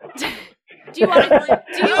 do you want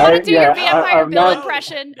to do your Vampire Bill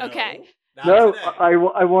impression? No, okay. No, I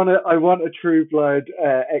want a True Blood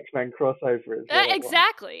X-Men crossover.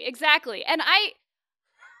 Exactly. And I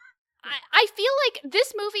feel like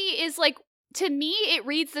this movie is like, to me, it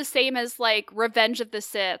reads the same as like Revenge of the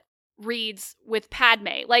Sith reads with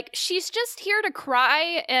Padme. Like, she's just here to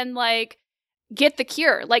cry and like get the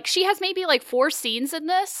cure. Like, she has maybe like 4 scenes in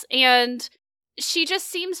this, and she just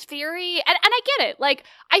seems very, and I get it. Like,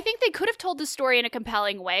 I think they could have told the story in a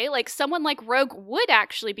compelling way. Like, someone like Rogue would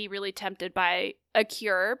actually be really tempted by a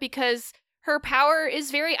cure because her power is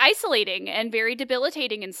very isolating and very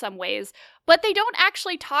debilitating in some ways. But they don't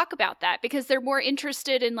actually talk about that because they're more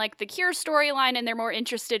interested in like the cure storyline, and they're more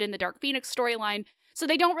interested in the Dark Phoenix storyline. So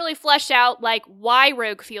they don't really flesh out like why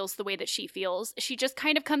Rogue feels the way that she feels. She just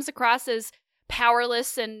kind of comes across as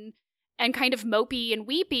powerless and kind of mopey and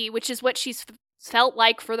weepy, which is what she's felt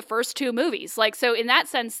like for the first two movies. Like, so in that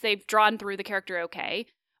sense, they've drawn through the character okay.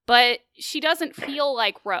 But she doesn't feel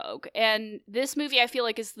like Rogue. And this movie, I feel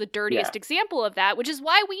like, is the dirtiest example of that, which is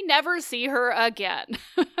why we never see her again.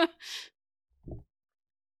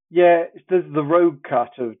 Yeah, there's the Rogue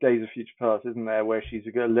cut of Days of Future Past, isn't there, where she's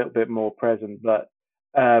a little bit more present. But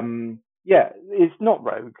yeah, it's not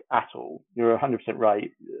Rogue at all. You're 100%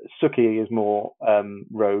 right. Suki is more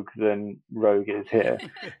Rogue than Rogue is here.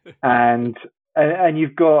 and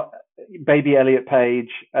you've got baby Elliot Page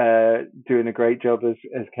doing a great job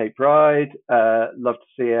as Kate Bride. Love to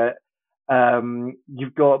see it.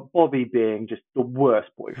 You've got Bobby being just the worst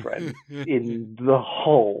boyfriend in the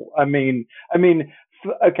whole. I mean,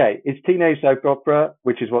 okay, it's teenage soap opera,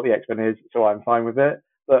 which is what the X-Men is, so I'm fine with it.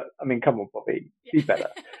 But I mean, come on, Bobby, be better.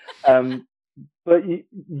 But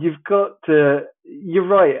you've got to. You're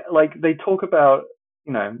right. Like they talk about,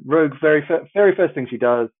 Rogue. Very first thing she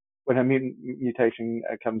does when her mutation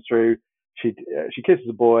comes through, she kisses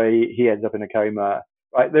a boy. He ends up in a coma.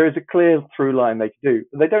 Right. There is a clear through line they can do,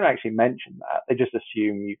 but they don't actually mention that. They just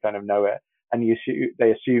assume you kind of know it, and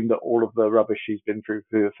they assume that all of the rubbish she's been through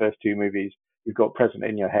for the first two movies you've got present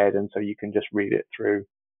in your head, and so you can just read it through,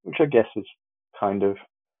 which I guess is kind of,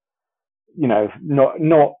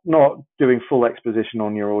 not doing full exposition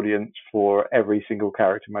on your audience for every single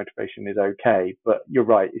character motivation is okay, but you're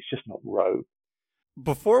right, it's just not Rogue.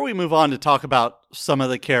 Before we move on to talk about some of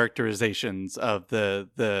the characterizations of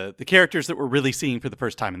the characters that we're really seeing for the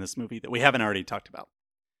first time in this movie that we haven't already talked about,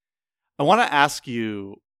 I want to ask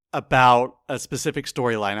you about a specific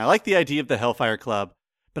storyline. I like the idea of the Hellfire Club,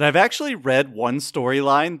 but I've actually read one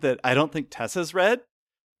storyline that I don't think Tessa's read,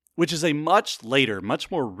 which is a much later, much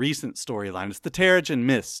more recent storyline. It's the Terrigen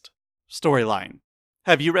Mist storyline.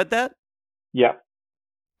 Have you read that? Yeah.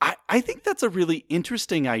 I think that's a really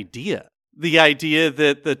interesting idea. The idea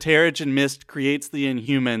that the Terrigen Mist creates the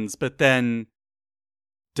Inhumans, but then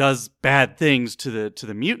does bad things to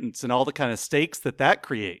the mutants and all the kind of stakes that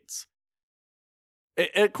creates.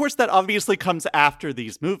 Of course, that obviously comes after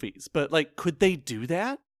these movies, but could they do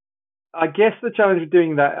that? I guess the challenge of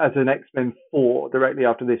doing that as an X-Men 4 directly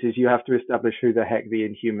after this is you have to establish who the heck the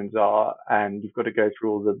Inhumans are, and you've got to go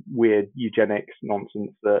through all the weird eugenics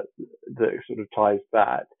nonsense that sort of ties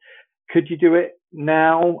that. Could you do it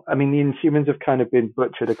now? I mean, the Inhumans have kind of been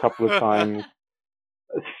butchered a couple of times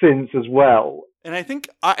since as well. And I think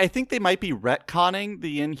they might be retconning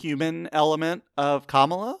the Inhuman element of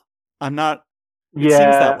Kamala. I'm not. It seems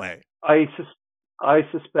that way. I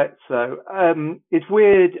suspect so. It's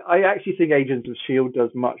weird. I actually think Agents of S.H.I.E.L.D. does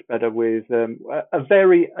much better with a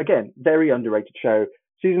very underrated show.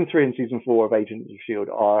 Season 3 and Season 4 of Agents of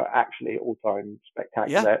S.H.I.E.L.D. are actually all-time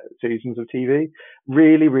spectacular seasons of TV.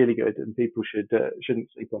 Really, really good, and people shouldn't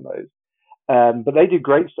sleep on those. But they do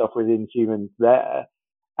great stuff with Inhumans there,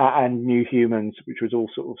 and New Humans, which was all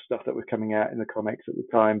sort of stuff that was coming out in the comics at the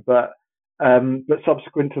time. But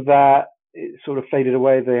subsequent to that, it sort of faded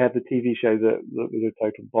away. They had the TV show that was a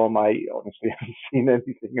total bomb. I honestly haven't seen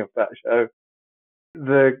anything of that show.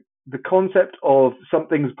 The concept of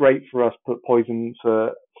something's great for us, put poison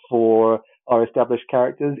for our established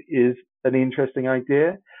characters is an interesting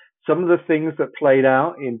idea. Some of the things that played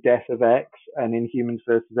out in Death of X and Inhumans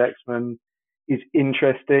versus X-Men is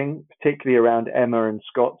interesting, particularly around Emma and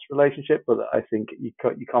Scott's relationship, but I think you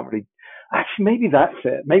can't really. Actually, maybe that's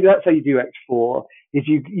it. Maybe that's how you do X4. Is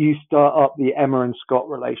you start up the Emma and Scott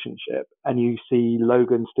relationship, and you see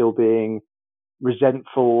Logan still being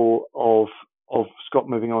resentful of Scott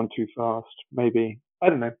moving on too fast. Maybe, I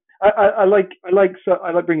don't know. I like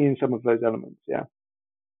bringing in some of those elements. Yeah.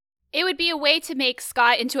 It would be a way to make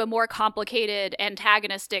Scott into a more complicated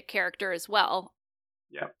antagonistic character as well.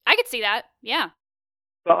 Yeah. I could see that. Yeah.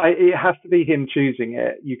 But it has to be him choosing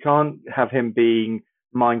it. You can't have him being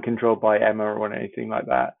mind controlled by Emma or anything like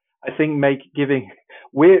that. I think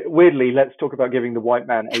weirdly, let's talk about giving the white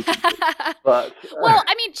man agency. But well,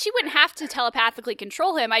 I mean, she wouldn't have to telepathically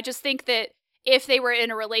control him. I just think that if they were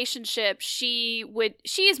in a relationship, she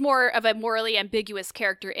is more of a morally ambiguous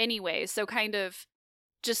character anyway. So kind of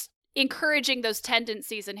just encouraging those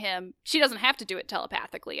tendencies in him. She doesn't have to do it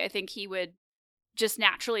telepathically. I think he would just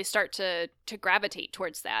naturally start to gravitate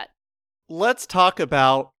towards that. Let's talk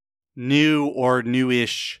about new or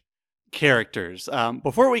newish characters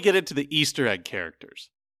before we get into the Easter egg characters.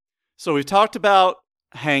 So we've talked about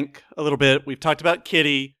Hank a little bit. We've talked about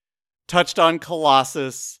Kitty, touched on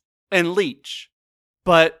Colossus and Leech.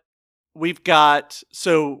 But we've got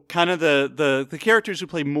kind of the characters who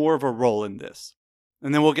play more of a role in this.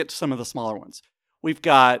 And then we'll get to some of the smaller ones. We've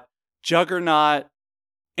got Juggernaut,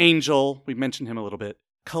 Angel, we mentioned him a little bit,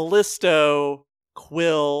 Callisto,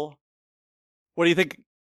 Quill, What do you think?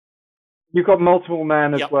 You've got Multiple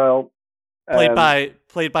Man as Yep. well. Played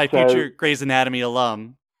by so- future Grey's Anatomy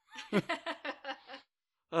alum.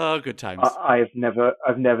 Oh, good times. I've never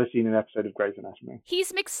seen an episode of Grey's Anatomy.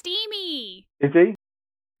 He's McSteamy. Is he?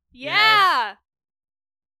 Yeah.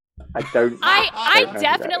 I don't. I don't know who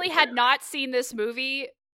definitely that is. had not seen this movie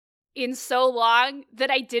in so long that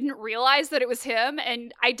I didn't realize that it was him,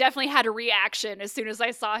 and I definitely had a reaction as soon as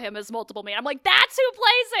I saw him as Multiple Man. I'm like, that's who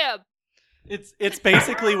plays him! It's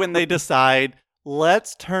basically when they decide,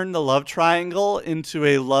 let's turn the love triangle into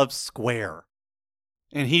a love square.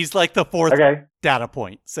 And he's like the fourth Okay. data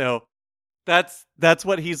point. So that's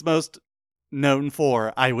what he's most known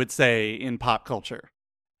for, I would say, in pop culture.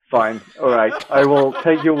 Fine. All right. I will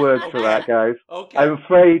take your word for that, guys. Okay. I'm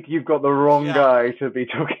afraid you've got the wrong Yeah. guy to be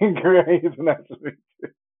talking Grey's Anatomy to.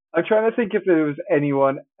 I'm trying to think if there was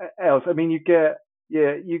anyone else. I mean, you get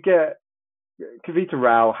Kavita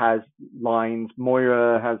Rao has lines,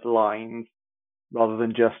 Moira has lines, rather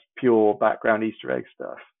than just pure background Easter egg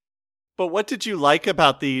stuff. But what did you like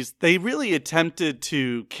about these? They really attempted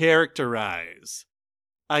to characterize,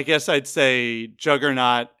 I guess I'd say,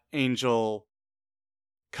 Juggernaut, Angel,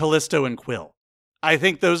 Callisto, and Quill. I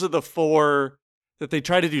think those are the four that they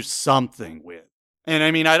try to do something with. And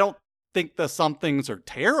I mean, I don't think the somethings are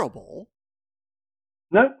terrible.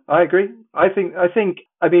 No, I agree. I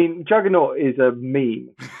mean, Juggernaut is a meme,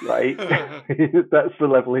 right? That's the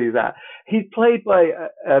level he's at. He's played by,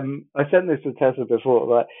 I sent this to Tessa before,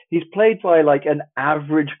 but he's played by like an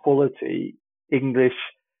average quality English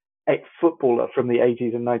footballer from the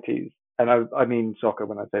 80s and 90s. And I mean soccer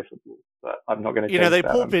when I say football, but I'm not going to. They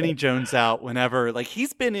pull Vinnie Jones out whenever, like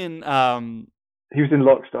he's been in, he was in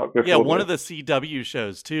Lock, Stock before. yeah, one of the CW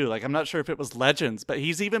shows too. Like I'm not sure if it was Legends, but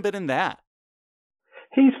he's even been in that.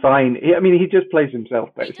 He's fine. I mean, he just plays himself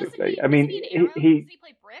basically. Does he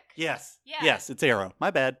play Brick? Yes. Yeah. Yes, it's Arrow.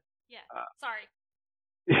 My bad. Yeah.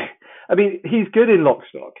 Sorry. I mean, he's good in Lock,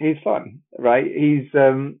 Stock. He's fun, right?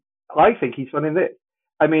 I think he's fun in this.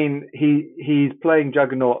 I mean, he's playing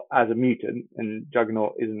Juggernaut as a mutant, and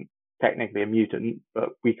Juggernaut isn't technically a mutant, but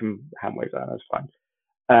we can hand wave that. That's fine.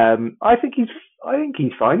 I think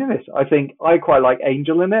he's fine in this. I think I quite like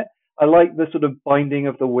Angel in it. I like the sort of binding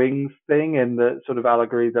of the wings thing and the sort of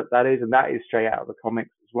allegory that is, and that is straight out of the comics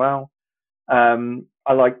as well.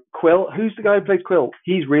 I like Quill. Who's the guy who plays Quill?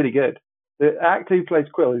 He's really good. The actor who plays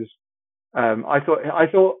Quill is. I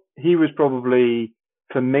thought he was probably,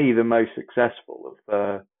 for me, the most successful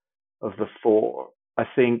of the four. I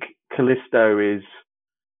think Callisto is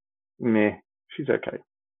meh. She's okay.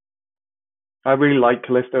 I really like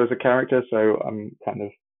Callisto as a character, so I'm kind of.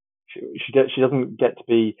 She doesn't get to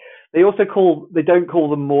be. They don't call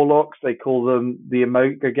them Morlocks. They call them the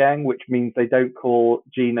Omega Gang, which means they don't call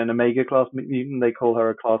Jean an Omega class mutant. They call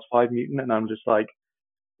her a class 5 mutant, and I'm just like,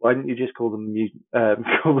 why didn't you just call them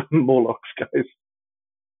call them Morlocks, guys?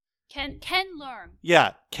 Ken Leung.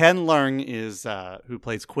 Yeah, Ken Leung is who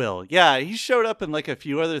plays Quill. Yeah, he showed up in like a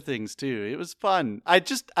few other things too. It was fun.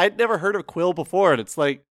 I'd never heard of Quill before, and it's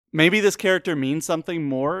like maybe this character means something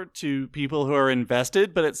more to people who are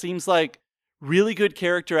invested, but it seems like really good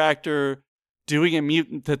character actor doing a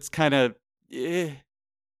mutant that's kind of Yeah,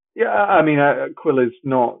 I mean, Quill is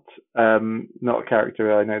not a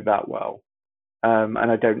character I know that well, and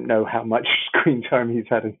I don't know how much screen time he's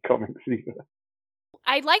had in comics either.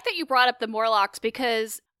 I like that you brought up the Morlocks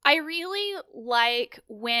because I really like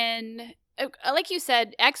when, like you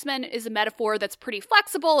said, X-Men is a metaphor that's pretty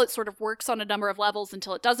flexible. It sort of works on a number of levels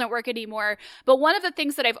until it doesn't work anymore. But one of the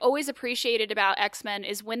things that I've always appreciated about X-Men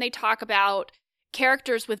is when they talk about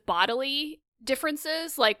characters with bodily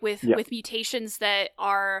differences, like with mutations that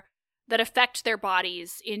affect their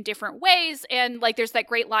bodies in different ways. And like there's that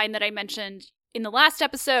great line that I mentioned in the last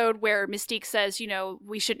episode where Mystique says,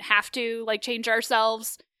 we shouldn't have to like change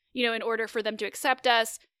ourselves, in order for them to accept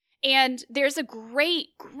us. And there's a great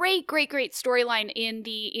storyline in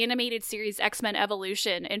the animated series X-Men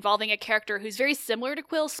Evolution involving a character who's very similar to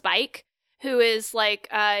Quill, Spike, who is like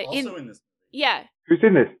also in this. Yeah. Who's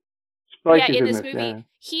in this? Spike yeah, is in this movie. Yeah.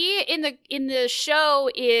 He in the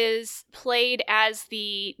show is played as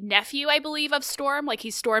the nephew, I believe, of Storm. Like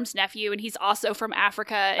he's Storm's nephew, and he's also from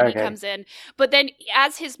Africa, and he comes in. But then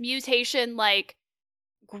as his mutation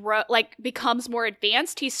becomes more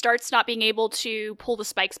advanced, he starts not being able to pull the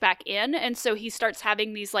spikes back in, and so he starts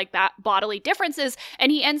having these like bodily differences,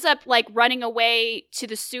 and he ends up like running away to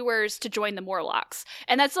the sewers to join the Morlocks.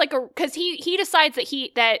 And that's like because he decides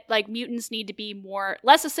that like mutants need to be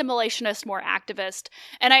less assimilationist, more activist.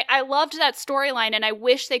 And I loved that storyline, and I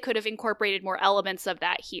wish they could have incorporated more elements of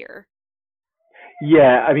that here.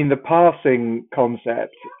 Yeah, I mean, the passing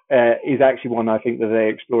concept is actually one I think that they're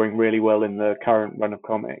exploring really well in the current run of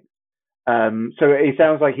comics. So it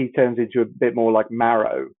sounds like he turns into a bit more like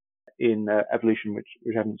Marrow in Evolution, which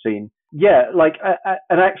I haven't seen. Yeah, like,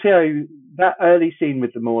 and actually, that early scene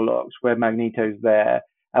with the Morlocks where Magneto's there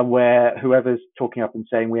and where whoever's talking up and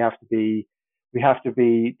saying we have to be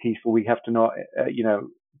peaceful, we have to not,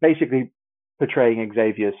 basically portraying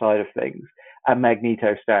Xavier's side of things, and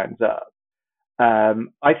Magneto stands up.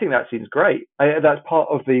 I think that scene's great. That's part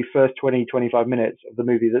of the first 20-25 minutes of the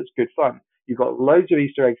movie that's good fun. You've got loads of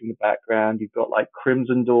Easter eggs in the background. You've got like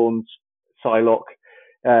Crimson Dawn's Psylocke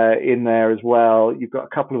in there as well. You've got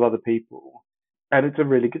a couple of other people. And it's a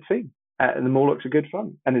really good scene. And the Morlocks are good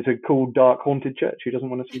fun. And it's a cool, dark, haunted church. Who doesn't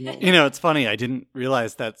want to see more? It's funny. I didn't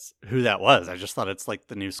realize that's who that was. I just thought it's like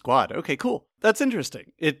the new Squad. Okay, cool. That's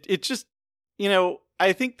interesting. It just,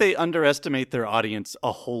 I think they underestimate their audience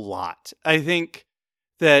a whole lot. I think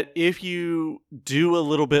that if you do a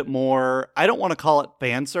little bit more, I don't want to call it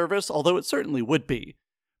fan service, although it certainly would be,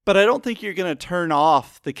 but I don't think you're going to turn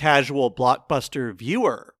off the casual blockbuster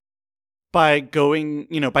viewer by going,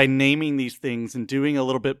 by naming these things and doing a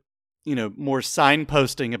little bit, more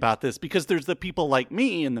signposting about this, because there's the people like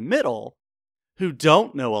me in the middle who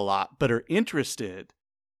don't know a lot but are interested.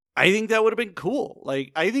 I think that would have been cool.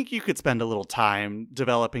 Like, I think you could spend a little time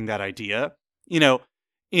developing that idea.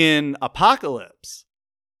 In Apocalypse,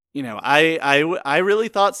 I really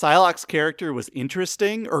thought Psylocke's character was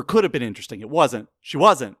interesting, or could have been interesting. It wasn't. She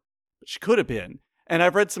wasn't, but she could have been. And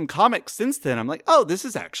I've read some comics since then. I'm like, oh, this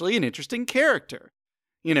is actually an interesting character.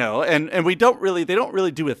 And they don't really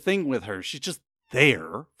do a thing with her. She's just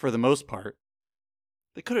there for the most part.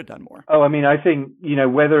 They could have done more. Oh, I mean, I think,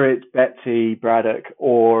 whether it's Betsy Braddock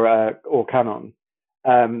or Canon,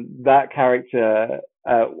 that character,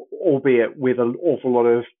 albeit with an awful lot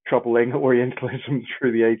of troubling Orientalism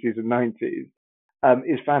through the 80s and 90s,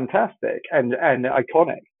 is fantastic and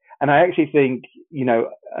iconic. And I actually think,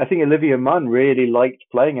 I think Olivia Munn really liked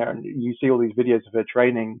playing her, and you see all these videos of her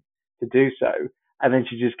training to do so, and then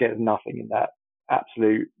she just gets nothing in that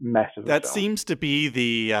absolute mess of that film. Seems to be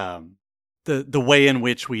the way in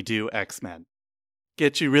which we do X-Men.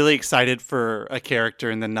 Get you really excited for a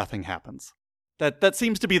character and then nothing happens. That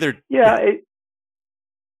seems to be their... I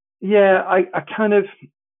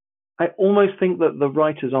almost think that the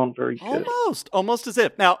writers aren't very good. Almost as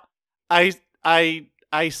if. Now, I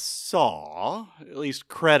saw, at least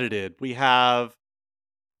credited, we have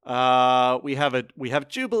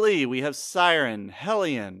Jubilee, we have Siren,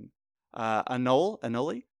 Hellion,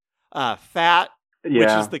 Anole, Fat, which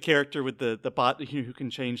is the character with the bot who can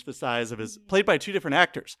change the size of his, played by two different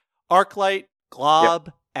actors. Arclight,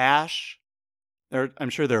 Glob, Ash. I'm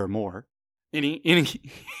sure there are more.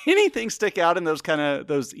 Anything stick out in those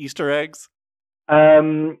Easter eggs?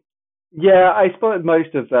 Yeah, I spotted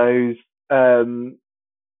most of those. They're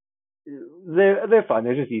fine.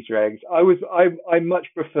 They're just Easter eggs. I was much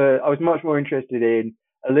more interested in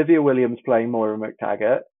Olivia Williams playing Moira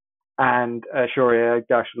McTaggart and Shoria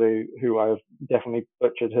Gashlu, who I've definitely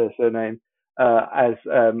butchered her surname, as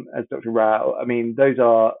Dr. Rao. I mean, those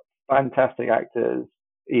are fantastic actors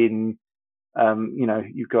in.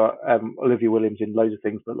 You've got Olivia Williams in loads of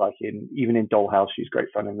things, but like even in Dollhouse, she's great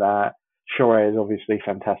fun in that. Shoria is obviously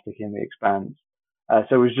fantastic in The Expanse.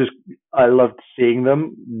 So it was just, I loved seeing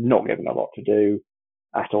them, not given a lot to do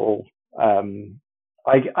at all.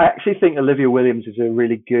 I actually think Olivia Williams is a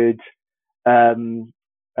really good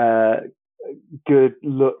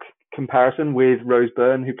look comparison with Rose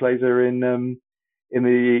Byrne, who plays her in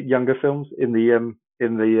the younger films, in the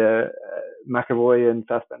McAvoy and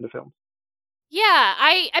Fassbender films. Yeah,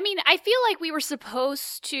 I mean, I feel like we were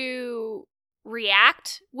supposed to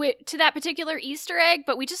react to that particular Easter egg,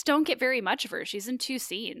 but we just don't get very much of her. She's in 2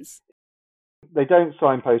 scenes. They don't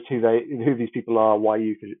signpost who these people are, why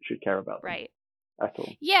you should care about them. Right. At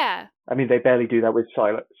all. Yeah. I mean, they barely do that with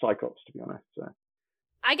Cyclops, to be honest. So.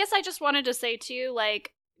 I guess I just wanted to say, too,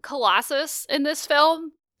 like, Colossus in this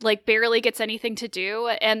film, like, barely gets anything to do,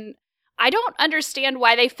 and I don't understand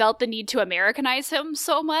why they felt the need to Americanize him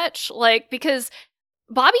so much, like, because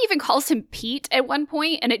Bobby even calls him Pete at one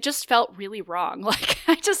point, and it just felt really wrong. Like,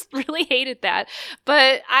 I just really hated that.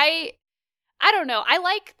 But I don't know. I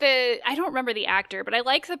don't remember the actor, but I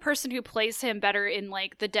like the person who plays him better in,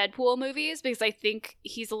 like, the Deadpool movies, because I think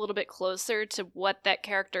he's a little bit closer to what that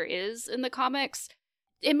character is in the comics.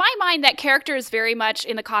 In my mind, that character is very much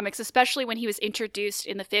in the comics, especially when he was introduced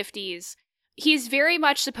in the 50s. He's very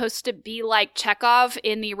much supposed to be like Chekhov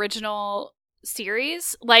in the original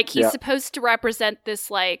series. Like, he's supposed to represent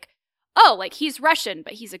this, like, oh, like, he's Russian,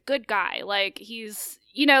 but he's a good guy. Like, he's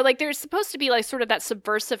you know, like there's supposed to be like sort of that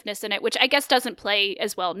subversiveness in it, which I guess doesn't play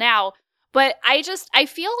as well now. But I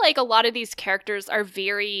feel like a lot of these characters are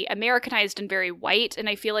very Americanized and very white, and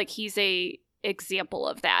I feel like he's a example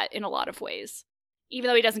of that in a lot of ways, even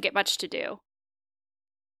though he doesn't get much to do.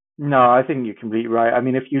 No, I think you're completely right. I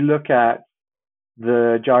mean, if you look at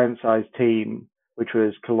the giant-sized team, which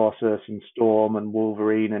was Colossus and Storm and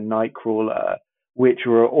Wolverine and Nightcrawler, which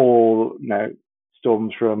were all,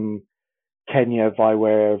 Storm's from Kenya by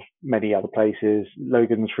way of many other places.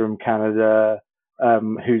 Logan's from Canada,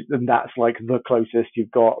 and that's like the closest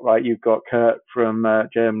you've got, right? You've got Kurt from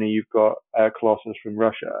Germany, you've got Colossus from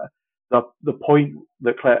Russia. The point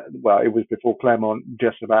that it was before Claremont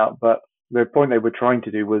just about, but the point they were trying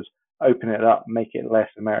to do was open it up, make it less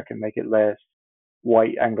American, make it less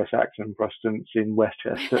white Anglo-Saxon Protestants in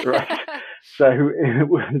Westchester, right? So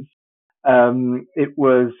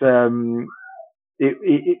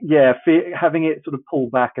having it sort of pull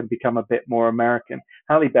back and become a bit more American.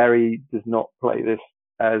 Halle Berry does not play this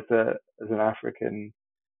as an African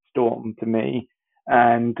Storm to me,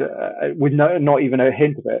 and with not even a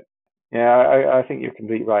hint of it. Yeah, I think you're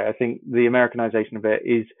completely right. I think the Americanization of it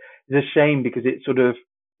is a shame because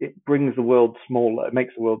it brings the world smaller. It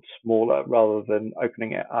makes the world smaller rather than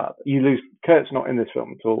opening it up. You lose Kurt's not in this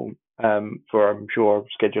film at all, for I'm sure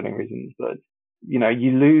scheduling reasons, but you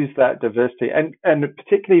lose that diversity, and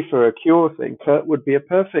particularly for a Cure thing, Kurt would be a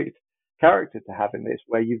perfect character to have in this,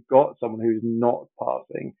 where you've got someone who's not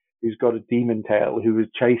passing, who's got a demon tail, who was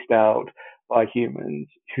chased out by humans,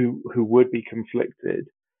 who would be conflicted,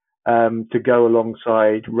 to go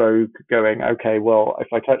alongside Rogue, going, okay, well, if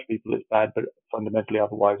I touch people, it's bad, but fundamentally,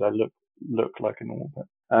 otherwise, I look like a normal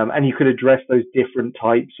person. And you could address those different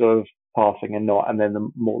types of passing and not, and then the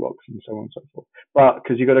Morlocks and so on and so forth. But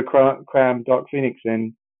because you've got to cram Dark Phoenix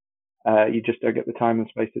in, you just don't get the time and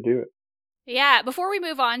space to do it. Yeah, before we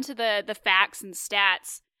move on to the facts and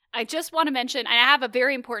stats, I just want to mention, and I have a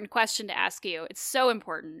very important question to ask you. It's so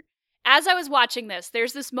important. As I was watching this,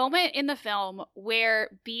 there's this moment in the film where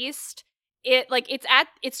Beast,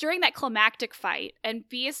 it's during that climactic fight, and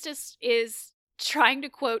Beast is trying to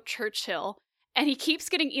quote Churchill, and he keeps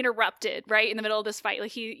getting interrupted right in the middle of this fight.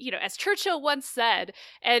 Like he, as Churchill once said,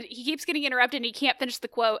 and he keeps getting interrupted and he can't finish the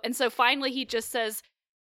quote. And so finally he just says,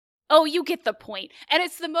 "Oh, you get the point." And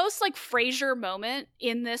it's the most like Frasier moment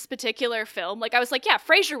in this particular film. Like I was like, yeah,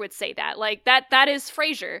 Frasier would say that. Like that is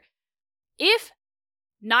Frasier. If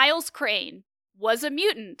Niles Crane was a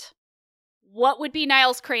mutant, what would be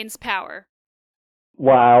Niles Crane's power?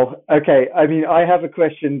 Wow. Okay. I mean, I have a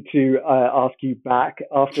question to ask you back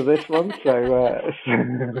after this one.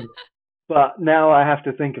 But now I have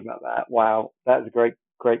to think about that. Wow. That's a great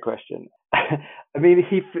question. I mean,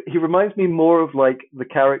 he reminds me more of like the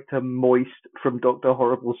character Moist from Dr.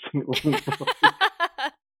 Horrible's.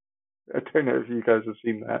 I don't know if you guys have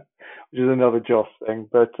seen that, which is another Joss thing,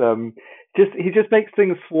 but he just makes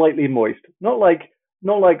things slightly moist, not like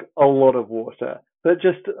a lot of water, but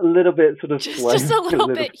just a little bit sort of slow, just a little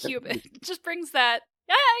bit humid. Just brings that.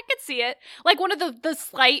 Yeah, I could see it. Like one of the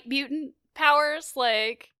slight mutant powers.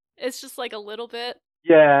 Like it's just like a little bit.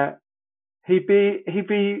 Yeah, he'd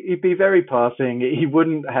be very passing. He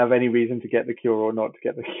wouldn't have any reason to get the cure or not to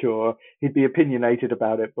get the cure. He'd be opinionated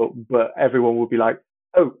about it, but everyone would be like,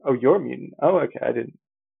 Oh, you're a mutant. Oh, okay, I didn't.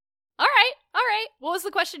 All right. What was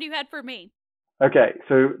the question you had for me? Okay,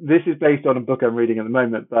 so this is based on a book I'm reading at the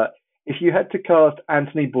moment, but if you had to cast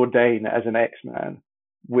Anthony Bourdain as an X-Man,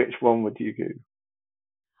 which one would you do?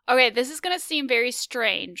 Okay, this is going to seem very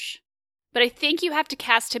strange, but I think you have to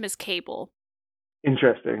cast him as Cable.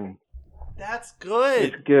 Interesting. That's good.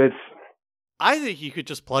 It's good. I think you could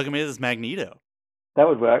just plug him in as Magneto. That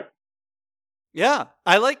would work. Yeah,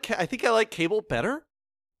 I think I like Cable better.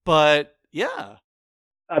 But yeah,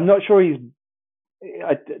 I'm not sure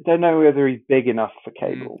I don't know whether he's big enough for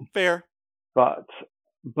Cable. Fair, but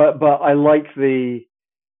I like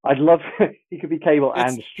I'd love he could be Cable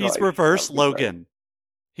and Strife. He's reverse Logan.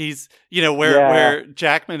 He's where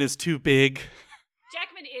Jackman is too big.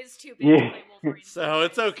 Jackman is too big to play Wolverine, so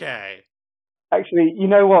it's okay. Actually, you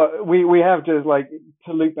know what? We have to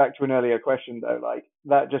to loop back to an earlier question though. Like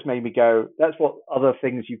that just made me go. That's what other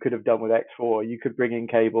things you could have done with X4. You could bring in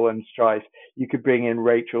Cable and Strife. You could bring in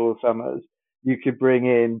Rachel Summers. You could bring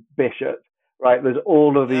in Bishop. Right? There's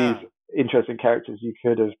all of these interesting characters you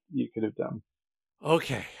could have done.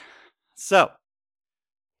 Okay, so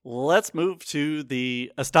let's move to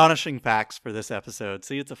the astonishing facts for this episode.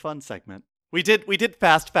 See, it's a fun segment. We did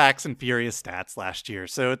fast facts and furious stats last year,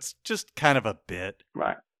 so it's just kind of a bit.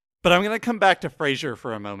 Right. But I'm going to come back to Frasier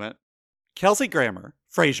for a moment. Kelsey Grammer,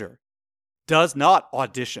 Frasier, does not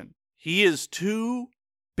audition. He is too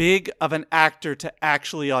big of an actor to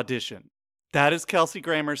actually audition. That is Kelsey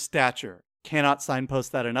Grammer's stature. Cannot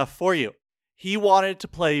signpost that enough for you. He wanted to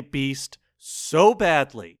play Beast so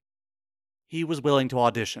badly, he was willing to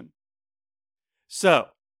audition. So,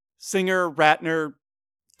 Singer, Ratner,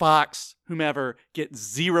 Fox, whomever, get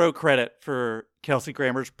zero credit for Kelsey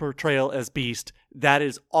Grammer's portrayal as Beast. That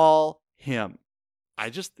is all him. I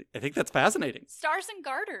think that's fascinating. Stars and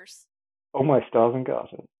garters. Oh, my stars and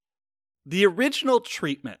garters. The original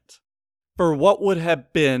treatment for what would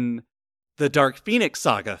have been the Dark Phoenix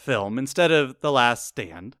saga film instead of The Last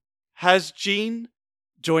Stand has Jean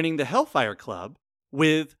joining the Hellfire Club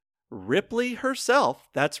with Ripley herself,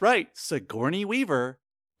 that's right, Sigourney Weaver,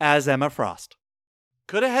 as Emma Frost.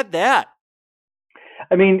 Could have had that.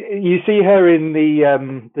 I mean, you see her in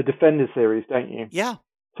the Defender series, don't you? Yeah.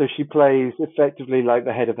 So she plays effectively like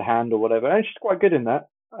the head of the hand or whatever, and she's quite good in that.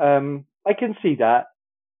 I can see that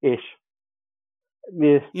ish.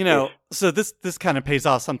 Yes, you know, ish. So this kind of pays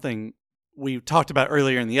off something we talked about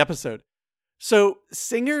earlier in the episode. So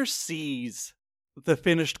Singer sees the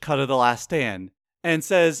finished cut of The Last Stand and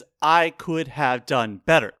says, I could have done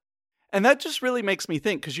better. And that just really makes me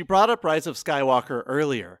think, because you brought up Rise of Skywalker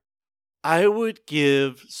earlier. I would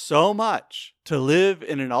give so much to live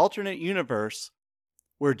in an alternate universe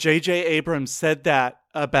where J.J. Abrams said that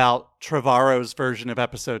about Trevorrow's version of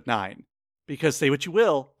Episode 9. Because say what you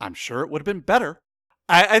will, I'm sure it would have been better.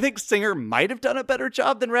 I think Singer might have done a better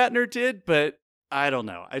job than Ratner did, but I don't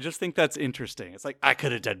know. I just think that's interesting. It's like, I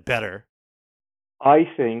could have done better. I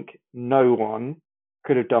think no one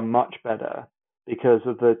could have done much better because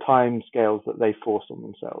of the time scales that they forced on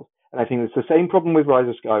themselves. And I think it's the same problem with Rise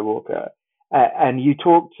of Skywalker. And you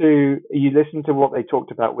listen to what they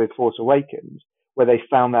talked about with Force Awakens, where they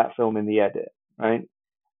found that film in the edit, right?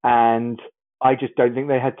 And I just don't think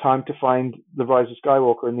they had time to find the Rise of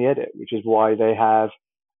Skywalker in the edit, which is why they have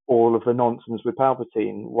all of the nonsense with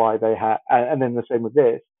Palpatine, why they had, and then the same with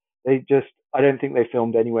this. I don't think they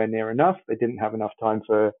filmed anywhere near enough. They didn't have enough time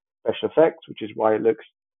for special effects, which is why it looks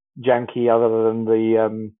janky, other than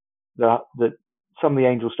the some of the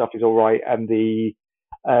angel stuff is all right, and the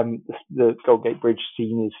Goldgate Bridge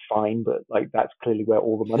scene is fine, but like that's clearly where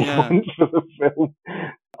all the money went for the film.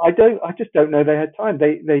 I just don't know they had time.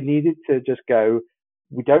 They needed to just go,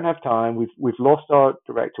 we don't have time, we've lost our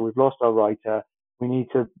director, we've lost our writer, we need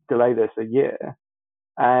to delay this a year.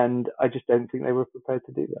 And I just don't think they were prepared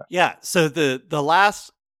to do that. Yeah, so the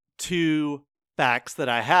last two facts that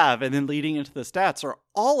I have, and then leading into the stats, are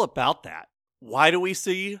all about that. Why do we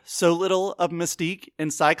see so little of Mystique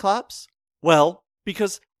and Cyclops? Well,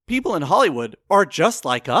 because people in Hollywood are just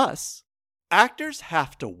like us. Actors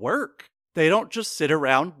have to work. They don't just sit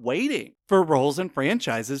around waiting for roles and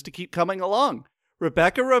franchises to keep coming along.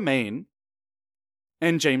 Rebecca Romijn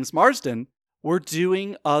and James Marsden were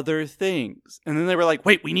doing other things. And then they were like,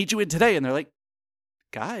 wait, we need you in today. And they're like,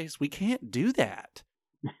 guys, we can't do that.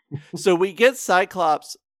 So we get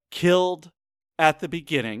Cyclops killed at the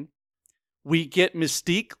beginning. We get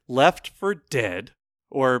Mystique left for dead,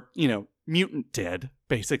 or, mutant dead,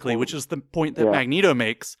 basically, which is the point that Magneto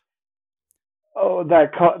makes. Oh,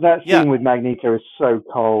 that scene with Magneto is so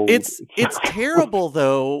cold. It's terrible,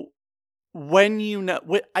 though, when you know...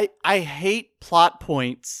 I hate plot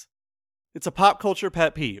points. It's a pop culture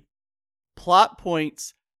pet peeve. Plot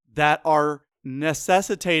points that are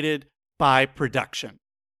necessitated by production.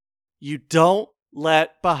 You don't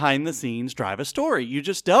let behind the scenes drive a story. You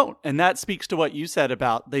just don't. And that speaks to what you said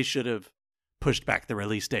about they should have pushed back the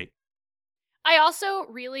release date. I also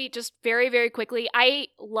really, just very, very quickly, I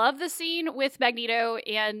love the scene with Magneto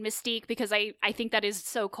and Mystique because I think that is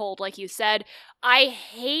so cold, like you said. I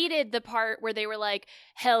hated the part where they were like,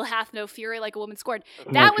 hell hath no fury like a woman scorned.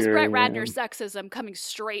 That was Brett Ratner's sexism coming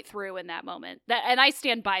straight through in that moment. And I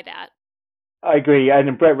stand by that. I agree.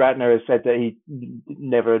 And Brett Ratner has said that he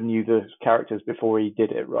never knew the characters before he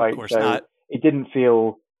did it, right? Of course not. It didn't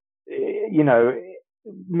feel,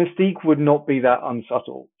 Mystique would not be that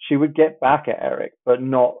unsubtle. She would get back at Eric, but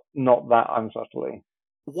not that unsubtly.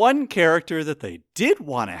 One character that they did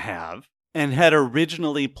want to have and had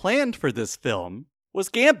originally planned for this film was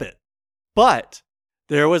Gambit. But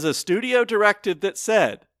there was a studio directive that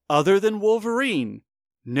said, other than Wolverine,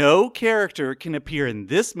 no character can appear in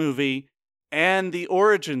this movie and the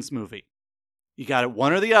Origins movie. You got it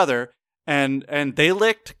one or the other, and they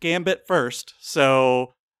licked Gambit first,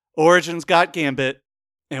 so Origins got Gambit,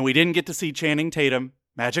 and we didn't get to see Channing Tatum,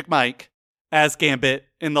 Magic Mike, as Gambit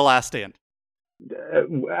in The Last Stand.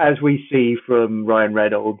 As we see from Ryan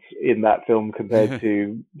Reynolds in that film compared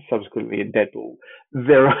to subsequently in Deadpool,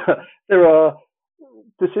 there are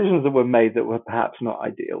decisions that were made that were perhaps not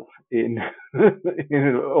ideal in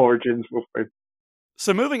in Origins Wolverine.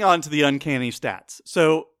 So moving on to the uncanny stats.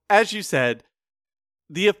 So as you said,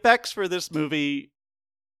 the effects for this movie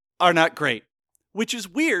are not great, which is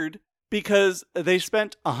weird because they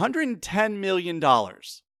spent $110 million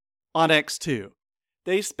on X2.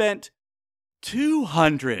 They spent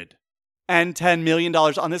 $210 million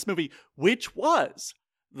on this movie, which was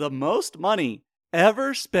the most money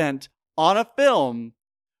ever spent on a film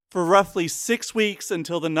for roughly 6 weeks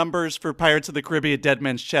until the numbers for Pirates of the Caribbean Dead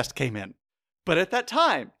Man's Chest came in. But at that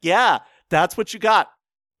time, yeah, that's what you got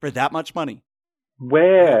for that much money.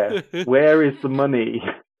 Where is the money?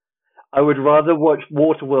 I would rather watch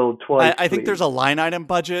Waterworld twice. I think there's a line item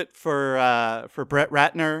budget for Brett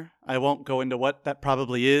Ratner. I won't go into what that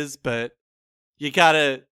probably is, but you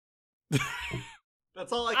gotta.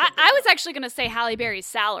 That's all I was actually going to say Halle Berry's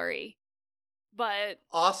salary, but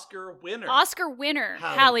Oscar winner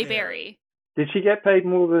Halle Berry. Did she get paid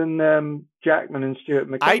more than Jackman and Stuart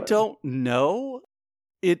McKellen? I don't know.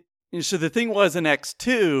 So the thing was in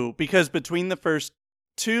X2, because between the first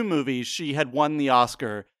two movies, she had won the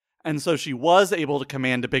Oscar, and so she was able to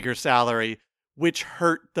command a bigger salary, which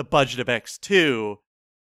hurt the budget of X2.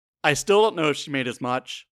 I still don't know if she made as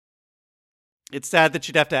much. It's sad that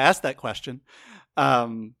you'd have to ask that question.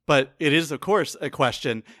 But it is, of course, a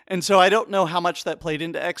question. And so I don't know how much that played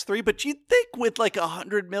into X3, but you'd think with like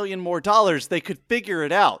 $100 million more, they could figure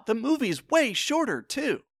it out. The movie's way shorter,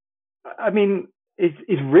 too. I mean,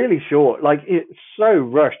 it's really short. Like, it's so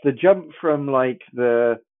rushed. The jump from like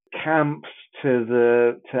the camps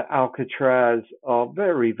to Alcatraz are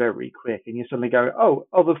very, very quick, and you suddenly go, oh,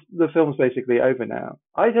 the film's basically over now.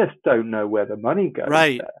 I just don't know where the money goes.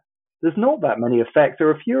 Right. There. There's not that many effects. There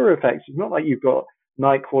are fewer effects. It's not like you've got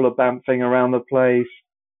Nightcrawler bamfing around the place.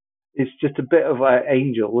 It's just a bit of an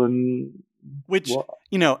Angel and which,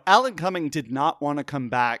 Alan Cumming did not want to come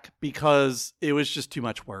back because it was just too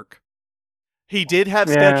much work. He did have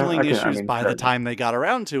scheduling issues by the time they got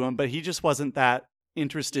around to him, but he just wasn't that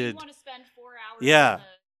interested. He didn't want to spend 4 hours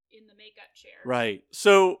in the makeup chair. Right.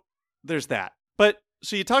 So there's that. But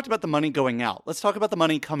so you talked about the money going out. Let's talk about the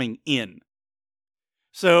money coming in.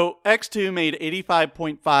 So X2 made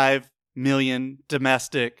 $85.5 million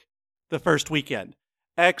domestic the first weekend.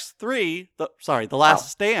 X3, The Last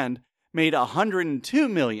Stand, made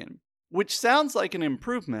 $102 million, which sounds like an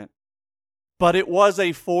improvement, but it was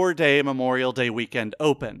a 4-day Memorial Day weekend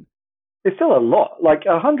open. It's still a lot. Like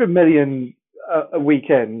 $100 million a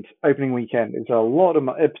weekend, opening weekend, is a lot of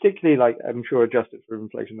money, particularly, like, I'm sure adjusted for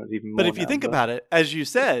inflation, that's even more. But if you think about it, as you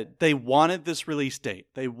said, they wanted this release date.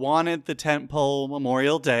 They wanted the tentpole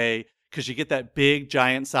Memorial Day because you get that big,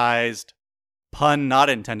 giant-sized, pun not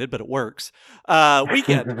intended, but it works,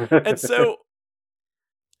 weekend. And so,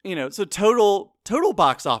 so total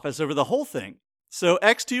box office over the whole thing. So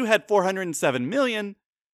X2 had $407 million.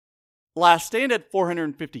 Last Stand had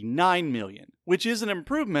 $459 million, which is an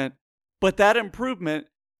improvement, but that improvement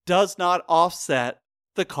does not offset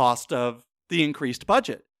the cost of the increased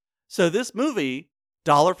budget. So this movie,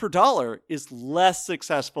 dollar for dollar, is less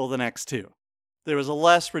successful than X2. There was a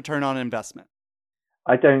less return on investment.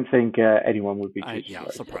 I don't think anyone would be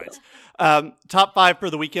surprised. Top 5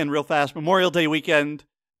 for the weekend, real fast. Memorial Day weekend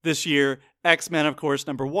this year. X-Men, of course,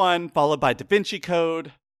 number 1, followed by Da Vinci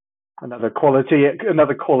Code. Another quality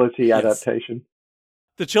adaptation.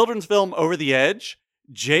 The children's film Over the Edge.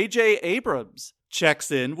 J.J. Abrams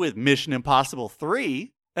checks in with Mission Impossible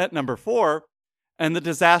 3 at number 4, and the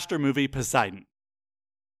disaster movie Poseidon.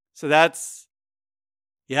 So that's,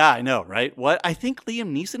 I know, right? What? I think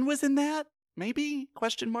Liam Neeson was in that? Maybe? ?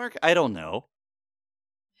 I don't know.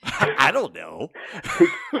 I don't know.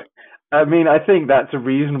 I mean, I think that's a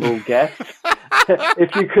reasonable guess.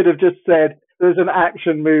 If you could have just said, there's an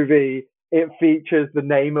action movie, it features the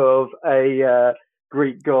name of a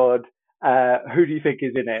Greek god, who do you think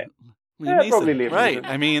is in it? Liam Neeson, probably Liam right. Neeson.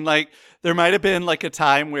 I mean, like, there might have been like a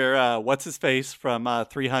time where, what's-his-face from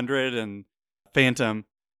 300 and Phantom.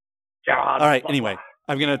 All right, anyway,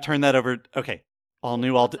 I'm going to turn that over. Okay, all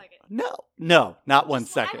new, all... No, not 1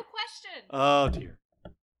 second. I have a question. Oh, dear.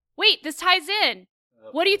 Wait, this ties in.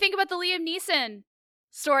 What do you think about the Liam Neeson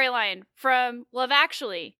storyline from Love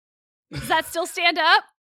Actually? Does that still stand up?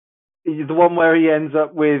 The one where he ends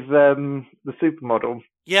up with the supermodel.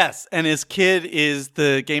 Yes, and his kid is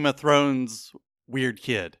the Game of Thrones weird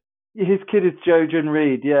kid. His kid is Jojen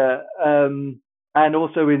Reed, yeah. And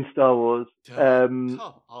also in Star Wars. Come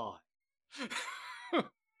on.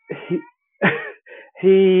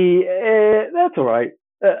 He that's all right.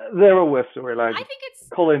 There are worse storylines. I think it's.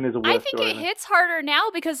 Colin is a worse I think storyline. it hits harder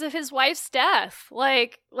now because of his wife's death.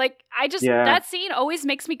 Like I just Yeah. that scene always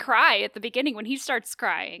makes me cry at the beginning when he starts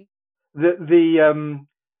crying. The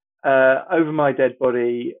over my dead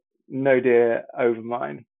body, no dear, over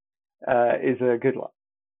mine, is a good one.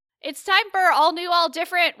 It's time for All New, All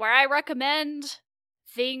Different, where I recommend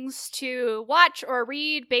things to watch or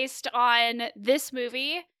read based on this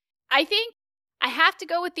movie. I think I have to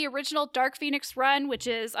go with the original Dark Phoenix run, which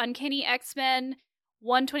is Uncanny X-Men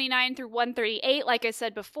 129 through 138, like I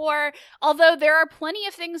said before. Although there are plenty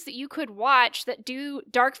of things that you could watch that do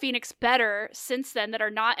Dark Phoenix better since then that are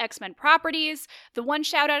not X-Men properties. The one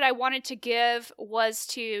shout out I wanted to give was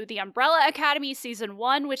to the Umbrella Academy Season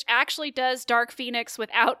 1, which actually does Dark Phoenix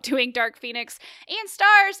without doing Dark Phoenix, and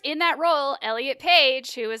stars in that role Elliot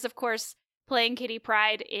Page, who is, of course, playing Kitty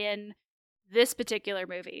Pryde in this particular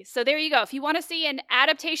movie. So there you go. If you want to see an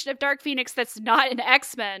adaptation of Dark Phoenix that's not an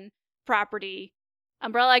X-Men property,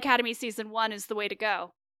 Umbrella Academy Season 1 is the way to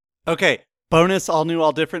go. Okay, bonus all new,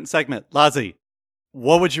 all different segment. Lazi,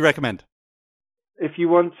 what would you recommend? If you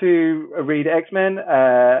want to read X-Men,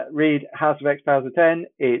 read House of X Powers of 10.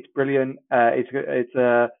 It's brilliant. It's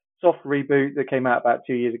a soft reboot that came out about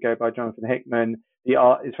 2 years ago by Jonathan Hickman. The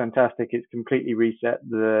art is fantastic. It's completely reset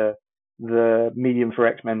the medium for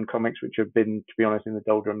X-Men comics, which have been, to be honest, in the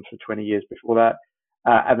doldrums for 20 years before that.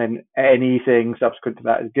 And then anything subsequent to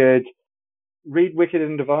that is good. Read Wicked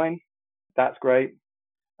and Divine. That's great.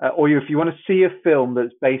 Or if you want to see a film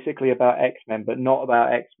that's basically about X-Men, but not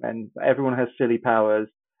about X-Men, but everyone has silly powers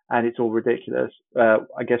and it's all ridiculous,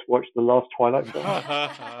 I guess watch the last Twilight film. Yeah,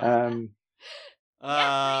 pretty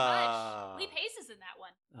much. Lee Pace is in that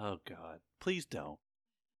one. Oh, God. Please don't.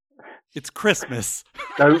 It's Christmas.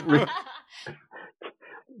 Watch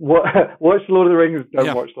Lord of the Rings,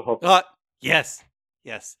 don't watch The Hobbit. Yes.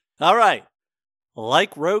 All right.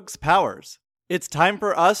 Like Rogue's powers, it's time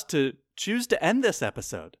for us to choose to end this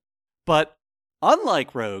episode. But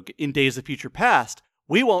unlike Rogue in Days of Future Past,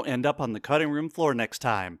 we won't end up on the cutting room floor next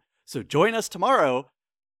time. So join us tomorrow.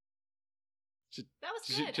 That was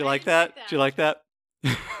good. Did you like that? Did you like that?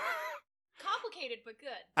 Complicated, but good.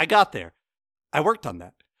 I got there. I worked on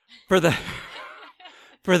that. For the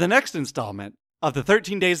next installment of the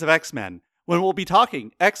 13 Days of X-Men, when we'll be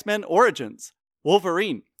talking X-Men Origins,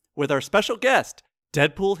 Wolverine, with our special guest,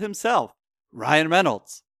 Deadpool himself, Ryan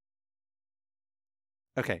Reynolds.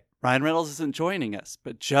 Okay, Ryan Reynolds isn't joining us,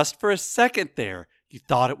 but just for a second there, you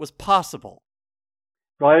thought it was possible.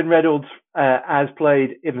 Ryan Reynolds as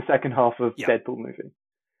played in the second half of Deadpool movie.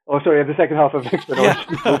 Oh, sorry, in the second half of X-Men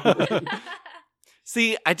Origins.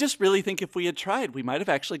 See, I just really think if we had tried, we might have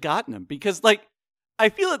actually gotten him. Because, I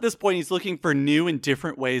feel at this point he's looking for new and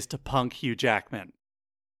different ways to punk Hugh Jackman.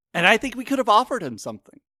 And I think we could have offered him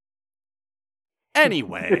something.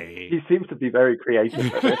 Anyway. He seems to be very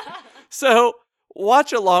creative. So,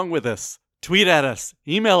 watch along with us. Tweet at us.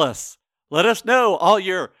 Email us. Let us know all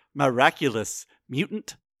your miraculous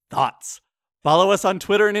mutant thoughts. Follow us on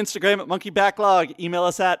Twitter and Instagram at Monkey Backlog. Email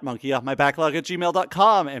us at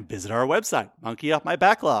monkeyoffmybacklog@gmail.com and visit our website,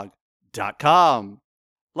 monkeyoffmybacklog.com.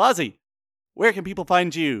 Lazi, where can people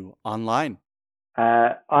find you online?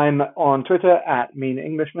 I'm on Twitter at Mean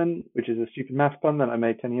Englishman, which is a stupid math pun that I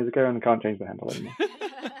made 10 years ago and I can't change the handle anymore.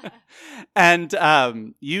 And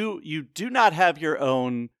you do not have your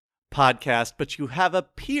own podcast, but you have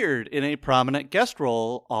appeared in a prominent guest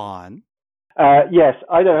role on... Yes,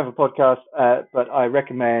 I don't have a podcast, but I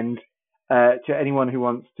recommend to anyone who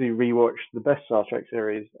wants to rewatch the best Star Trek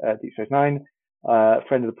series, Deep Space Nine,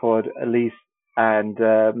 friend of the pod, Elise and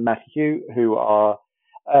Matty Hugh, who are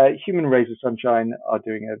Human Rays of Sunshine, are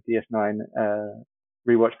doing a DS9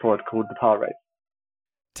 rewatch pod called The Power Race.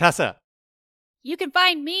 Tessa. You can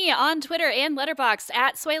find me on Twitter and Letterboxd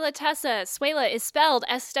at Swela Tessa. Swela is spelled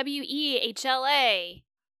SWEHLA.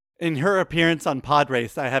 In her appearance on Pod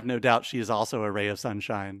Race, I have no doubt she is also a ray of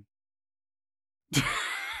sunshine.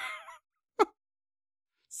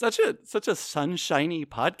 Such a sunshiny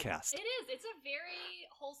podcast. It is. It's a very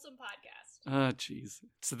wholesome podcast. Oh, jeez.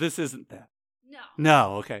 So this isn't that.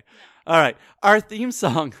 No. Okay. No. All right. Our theme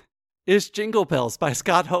song is Jingle Bells by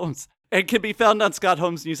Scott Holmes and can be found on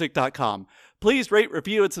scottholmesmusic.com. Please rate,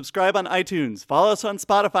 review, and subscribe on iTunes. Follow us on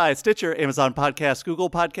Spotify, Stitcher, Amazon Podcasts,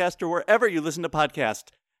 Google Podcasts, or wherever you listen to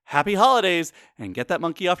podcasts. Happy holidays, and get that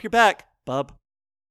monkey off your back, bub.